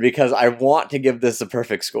torn because I want to give this a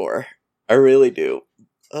perfect score. I really do.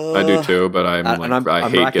 I do too, but I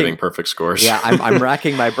hate getting perfect scores. Yeah, I'm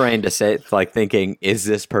racking my brain to say, thinking, is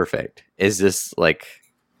this perfect? Is this like?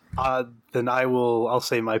 Then I'll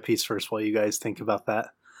say my piece first while you guys think about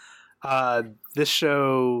that. This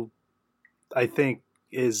show, I think,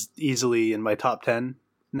 is easily in my top 10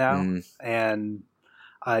 now, and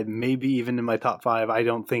maybe even in my top 5. I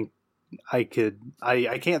don't think I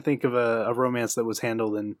can't think of a romance that was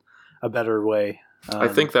handled in a better way. I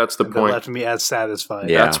think that's the point. Left me as satisfied.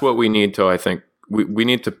 Yeah. That's what we need to. I think we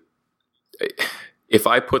need to. If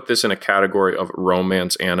I put this in a category of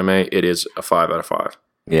romance anime, it is a 5 out of 5.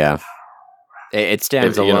 Yeah, it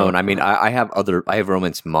stands alone. I mean, I have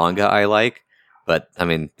romance manga I like, but I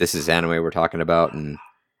mean, this is anime we're talking about, and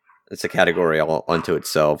it's a category all unto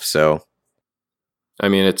itself. So, I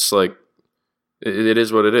mean, it's like. It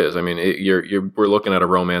is what it is. I mean, we're looking at a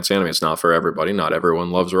romance anime. It's not for everybody. Not everyone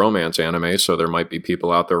loves romance anime, so there might be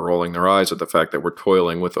people out there rolling their eyes at the fact that we're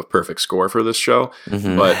toiling with a perfect score for this show.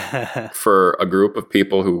 Mm-hmm. But for a group of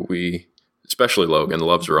people who especially Logan,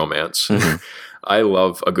 loves romance. Mm-hmm. I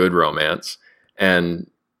love a good romance, and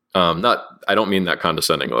I don't mean that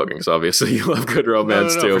condescending, Logan, because obviously you love good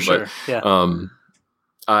romance too. But sure.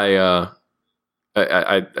 I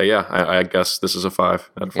guess this is a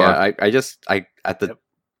 5 out of 5. Yeah, I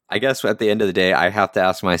guess at the end of the day, I have to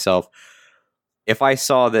ask myself, if I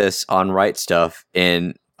saw this on Right Stuff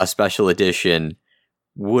in a special edition,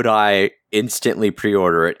 would I instantly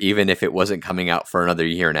pre-order it, even if it wasn't coming out for another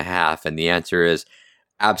year and a half? And the answer is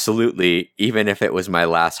absolutely, even if it was my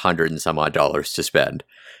last $100 and some odd to spend.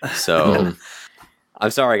 So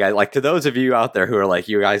I'm sorry, guys. Like, to those of you out there who are like,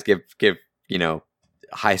 you guys give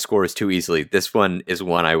high scores too easily, this one is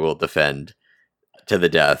one I will defend to the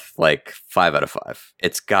death. Like 5 out of 5.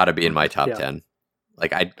 It's got to be in my top 10.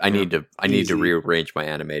 Like I need to rearrange my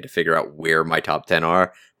anime to figure out where my top 10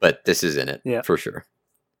 are, but this is in it for sure.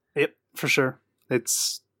 Yep, for sure.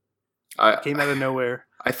 It's came out of nowhere.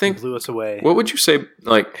 I think blew us away. What would you say?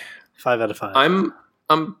 Like 5 out of 5.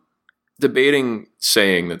 I'm debating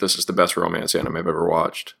saying that this is the best romance anime I've ever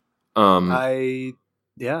watched. Toradora,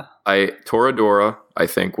 I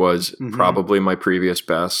think, was probably my previous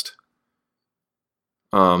best.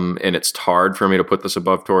 And it's hard for me to put this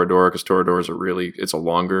above Toradora because Toradora is it's a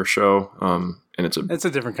longer show. And it's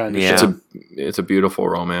a different kind of show. It's a beautiful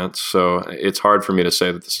romance. So it's hard for me to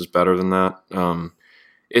say that this is better than that.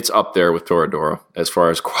 It's up there with Toradora as far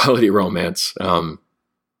as quality romance.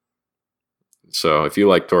 So if you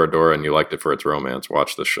like Toradora and you liked it for its romance,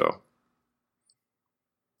 watch this show.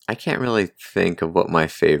 I can't really think of what my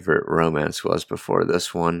favorite romance was before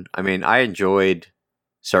this one. I mean, I enjoyed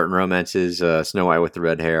certain romances, Snow White with the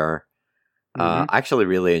red hair. I actually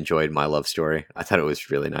really enjoyed My Love Story. I thought it was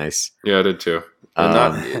really nice. Yeah, I did too.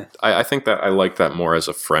 And I think that I like that more as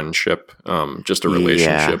a friendship, just a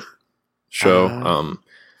relationship show.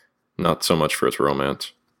 Not so much for its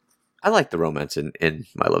romance. I like the romance in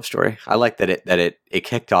My Love Story. I like that it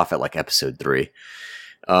kicked off at like episode 3.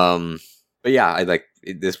 But yeah, I like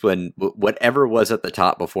this one. Whatever was at the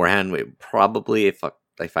top beforehand, probably if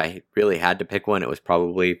I really had to pick one, it was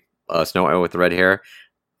probably Snow White with the red hair.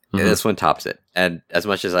 Mm-hmm. This one tops it. And as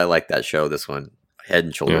much as I like that show, this one head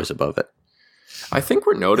and shoulders above it. I think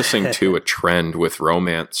we're noticing too a trend with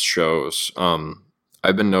romance shows.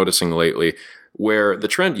 I've been noticing lately where the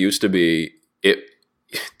trend used to be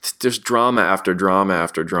there's drama after drama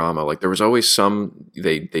after drama. Like there was always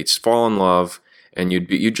they'd fall in love, and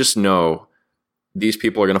you just know these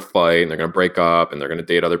people are going to fight, and they're going to break up, and they're going to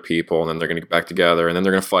date other people, and then they're going to get back together, and then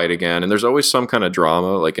they're going to fight again. And there's always some kind of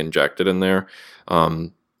drama like injected in there.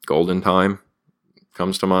 Golden Time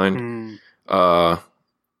comes to mind.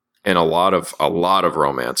 and a lot of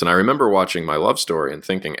romance. And I remember watching My Love Story and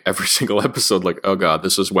thinking every single episode, like, oh God,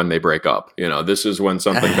 this is when they break up. This is when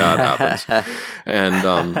something bad happens.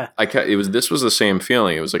 And this was the same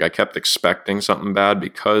feeling. It was like I kept expecting something bad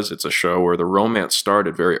because it's a show where the romance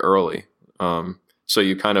started very early. So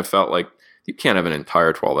you kind of felt like you can't have an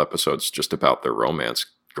entire 12 episodes just about their romance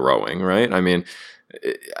growing, right? I mean,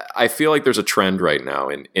 I feel like there's a trend right now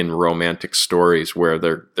in romantic stories where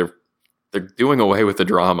they're doing away with the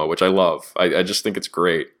drama, which I love. I just think it's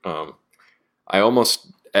great. I almost,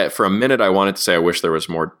 for a minute, I wanted to say I wish there was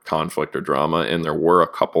more conflict or drama, and there were a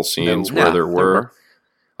couple scenes where there were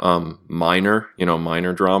minor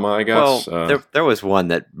drama, I guess. Well, there was one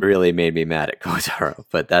that really made me mad at Kotaro,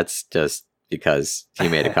 but that's just because he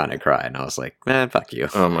made Akane cry, and I was like, man, fuck you.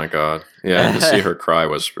 Oh my God. Yeah, and to see her cry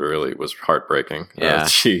was heartbreaking. Yeah.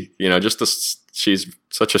 She's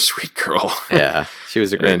such a sweet girl. Yeah, she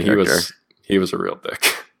was a great character. He was a real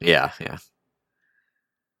dick. Yeah.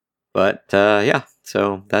 But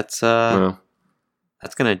so that's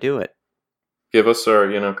gonna do it. Give us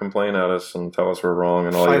our, complain at us and tell us we're wrong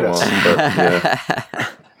and all you want. But,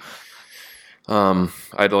 yeah.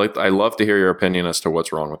 I'd love to hear your opinion as to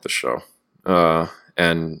what's wrong with the show.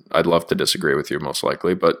 And I'd love to disagree with you most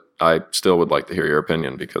likely, but I still would like to hear your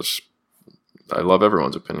opinion because I love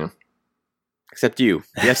everyone's opinion. Except you.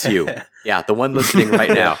 Yes, you. Yeah, the one listening right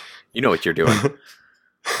now. You know what you're doing.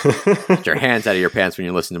 Get your hands out of your pants when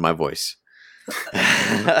you listen to my voice.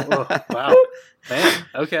 Whoa, wow. Man,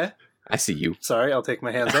 okay. I see you. Sorry, I'll take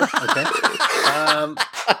my hands up. Okay.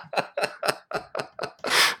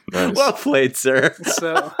 Nice. Well played, sir.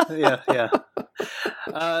 So, yeah.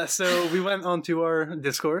 So we went onto our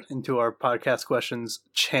Discord, into our podcast questions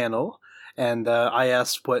channel, and I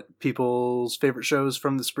asked what people's favorite shows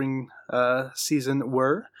from the spring season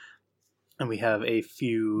were. And we have a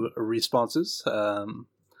few responses.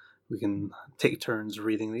 We can take turns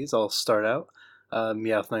reading these. I'll start out.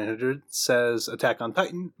 Meowth900 says Attack on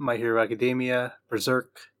Titan, My Hero Academia,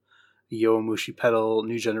 Berserk, Yowamushi Pedal,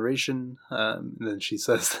 New Generation. And then she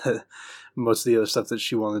says that most of the other stuff that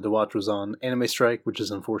she wanted to watch was on Anime Strike, which is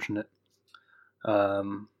unfortunate.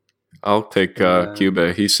 I'll take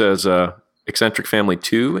Cube. He says Eccentric Family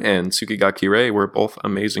 2 and Tsukigaki Rei were both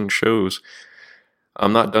amazing shows.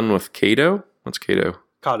 I'm not done with Kato. What's Kato?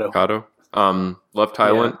 Kato. Love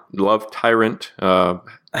Tyrant. Yeah. Love Tyrant.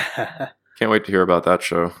 Can't wait to hear about that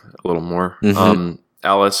show a little more. Mm-hmm.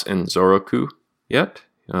 Alice and Zoroku yet?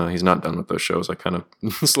 He's not done with those shows. I kind of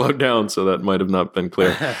slowed down, so that might have not been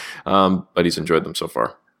clear. But he's enjoyed them so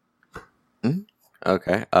far. Mm-hmm.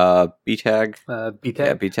 Okay. B-Tag. B-Tag.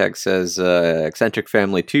 Yeah, B-Tag says Eccentric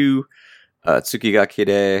Family 2, Tsukigaki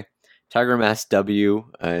Rei, Tiger Mask W.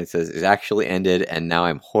 It says it actually ended, and now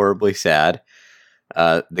I'm horribly sad.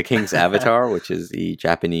 The King's Avatar, which is the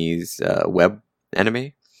Japanese web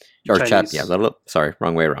anime. Or sorry,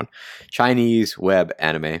 wrong way around. Chinese web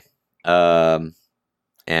anime.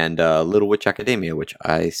 And Little Witch Academia, which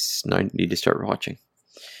I need to start watching.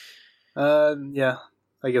 Yeah,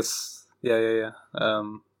 I guess. Yeah.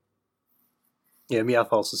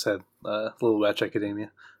 Meowth also said Little Witch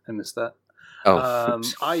Academia. I missed that.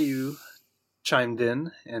 Ayu chimed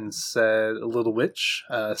in and said Little Witch,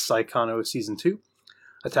 Saikano Season 2,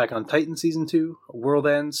 Attack on Titan Season 2, World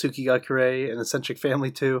End, Tsukigaki Rei, and Eccentric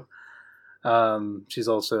Family 2. She's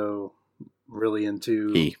also really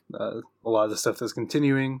into a lot of the stuff that's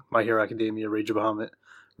continuing. My Hero Academia, Rage of Bahamut,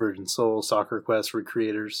 Virgin Soul, Soccer Quest,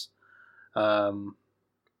 Recreators.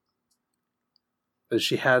 But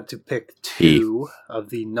she had to pick two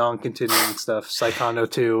of the non-continuing stuff. Saikano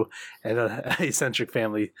 2 and Eccentric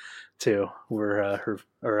Family 2 were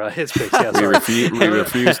his picks. Yeah, we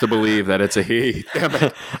refuse to believe that it's a he. Damn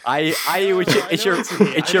it. It's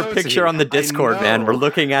your picture on the Discord, man. We're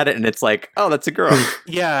looking at it and it's like, oh, that's a girl.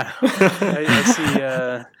 Yeah. I see.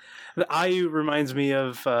 The Ayu reminds me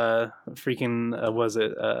of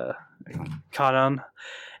Kanan.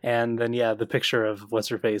 And then, the picture of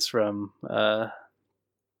what's-her-face from...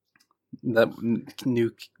 that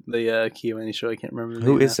new Kyoani show. I can't remember.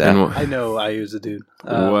 Who is that? I know Ayu's a dude.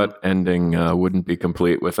 What ending wouldn't be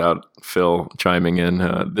complete without Phil chiming in?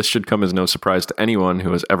 This should come as no surprise to anyone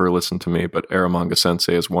who has ever listened to me, but Aramanga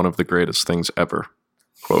Sensei is one of the greatest things ever.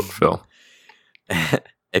 Quote Phil.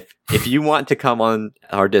 If you want to come on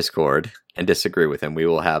our Discord and disagree with him, we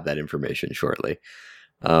will have that information shortly.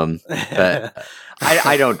 But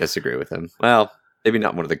I don't disagree with him. Well, maybe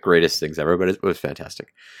not one of the greatest things ever, but it was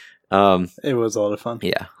fantastic. It was a lot of fun.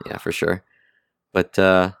 Yeah, for sure. But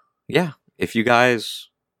if you guys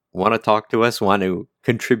want to talk to us, want to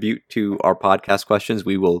contribute to our podcast questions,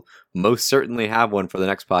 we will most certainly have one for the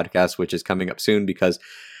next podcast, which is coming up soon because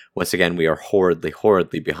Once again, we are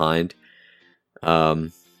horridly behind.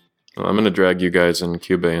 Well, I'm going to drag you guys and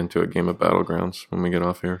Cube into a game of Battlegrounds when we get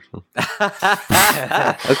off here. So.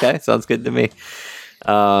 Okay, sounds good to me.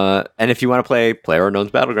 And if you want to play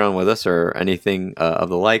PlayerUnknown's Battleground with us or anything of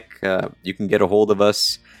the like, you can get a hold of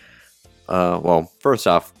us. Well, first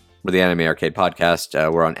off, we're the Anime Arcade Podcast.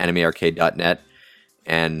 We're on animearcade.net,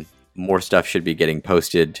 and more stuff should be getting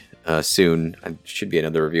posted soon. It should be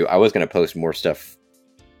another review. I was going to post more stuff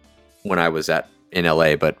when I was in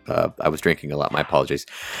LA, but I was drinking a lot. My apologies.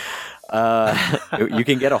 You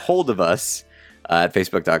can get a hold of us at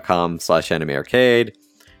facebook.com/animearcade,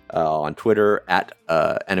 on Twitter at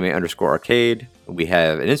anime_arcade. We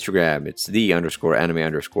have an Instagram. It's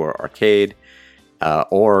 _anime_arcade.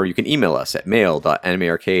 Or you can email us at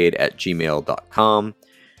mail.animearcade@gmail.com.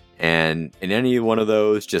 And in any one of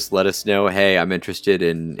those, just let us know, hey, I'm interested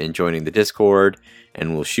in joining the Discord,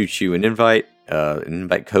 and we'll shoot you an invite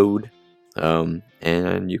code.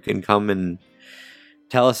 And you can come and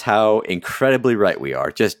tell us how incredibly right we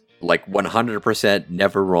are. Just like 100%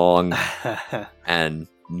 never wrong. And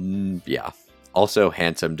yeah, also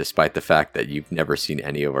handsome despite the fact that you've never seen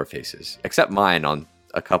any of our faces. Except mine on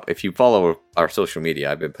a couple. If you follow our social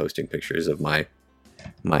media, I've been posting pictures of my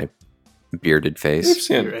bearded face.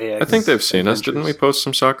 I think they've seen us. Didn't we post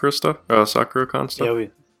some Sakura stuff? Sakura-con stuff? Yeah,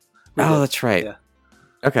 we that's right. Yeah.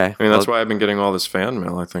 Okay. I mean, that's why I've been getting all this fan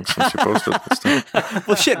mail, I think, since you posted this stuff.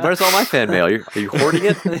 Well, shit, where's all my fan mail? Are you hoarding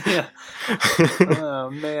it? Yeah.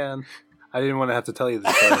 Oh, man. I didn't want to have to tell you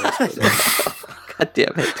this story. God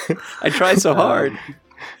damn it. I try so hard.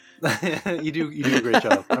 You do a great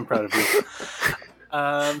job. I'm proud of you.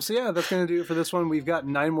 So yeah, that's going to do it for this one. We've got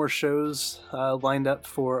 9 more shows lined up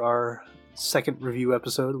for our second review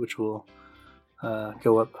episode, which will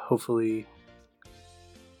go up hopefully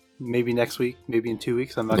maybe next week, maybe in 2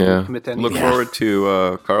 weeks. I'm not going to commit to anything. Look forward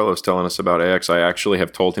to Carlos telling us about AX. I actually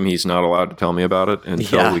have told him he's not allowed to tell me about it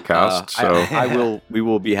until we cast. So we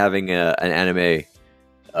will be having an anime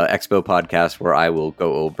expo podcast where I will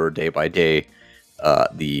go over day by day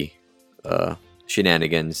the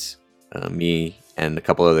shenanigans me and a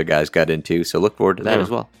couple other guys got into. So look forward to that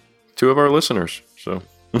as well. 2 of our listeners. So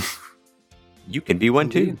you can be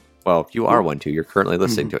one too. Well, you are one too. You're currently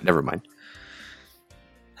listening to it. Never mind.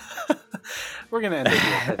 We're going to end it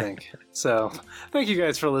here, I think. So, thank you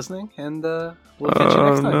guys for listening, and we'll catch you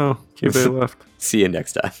next time. Oh, no. Cube left. See you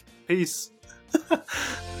next time. Peace.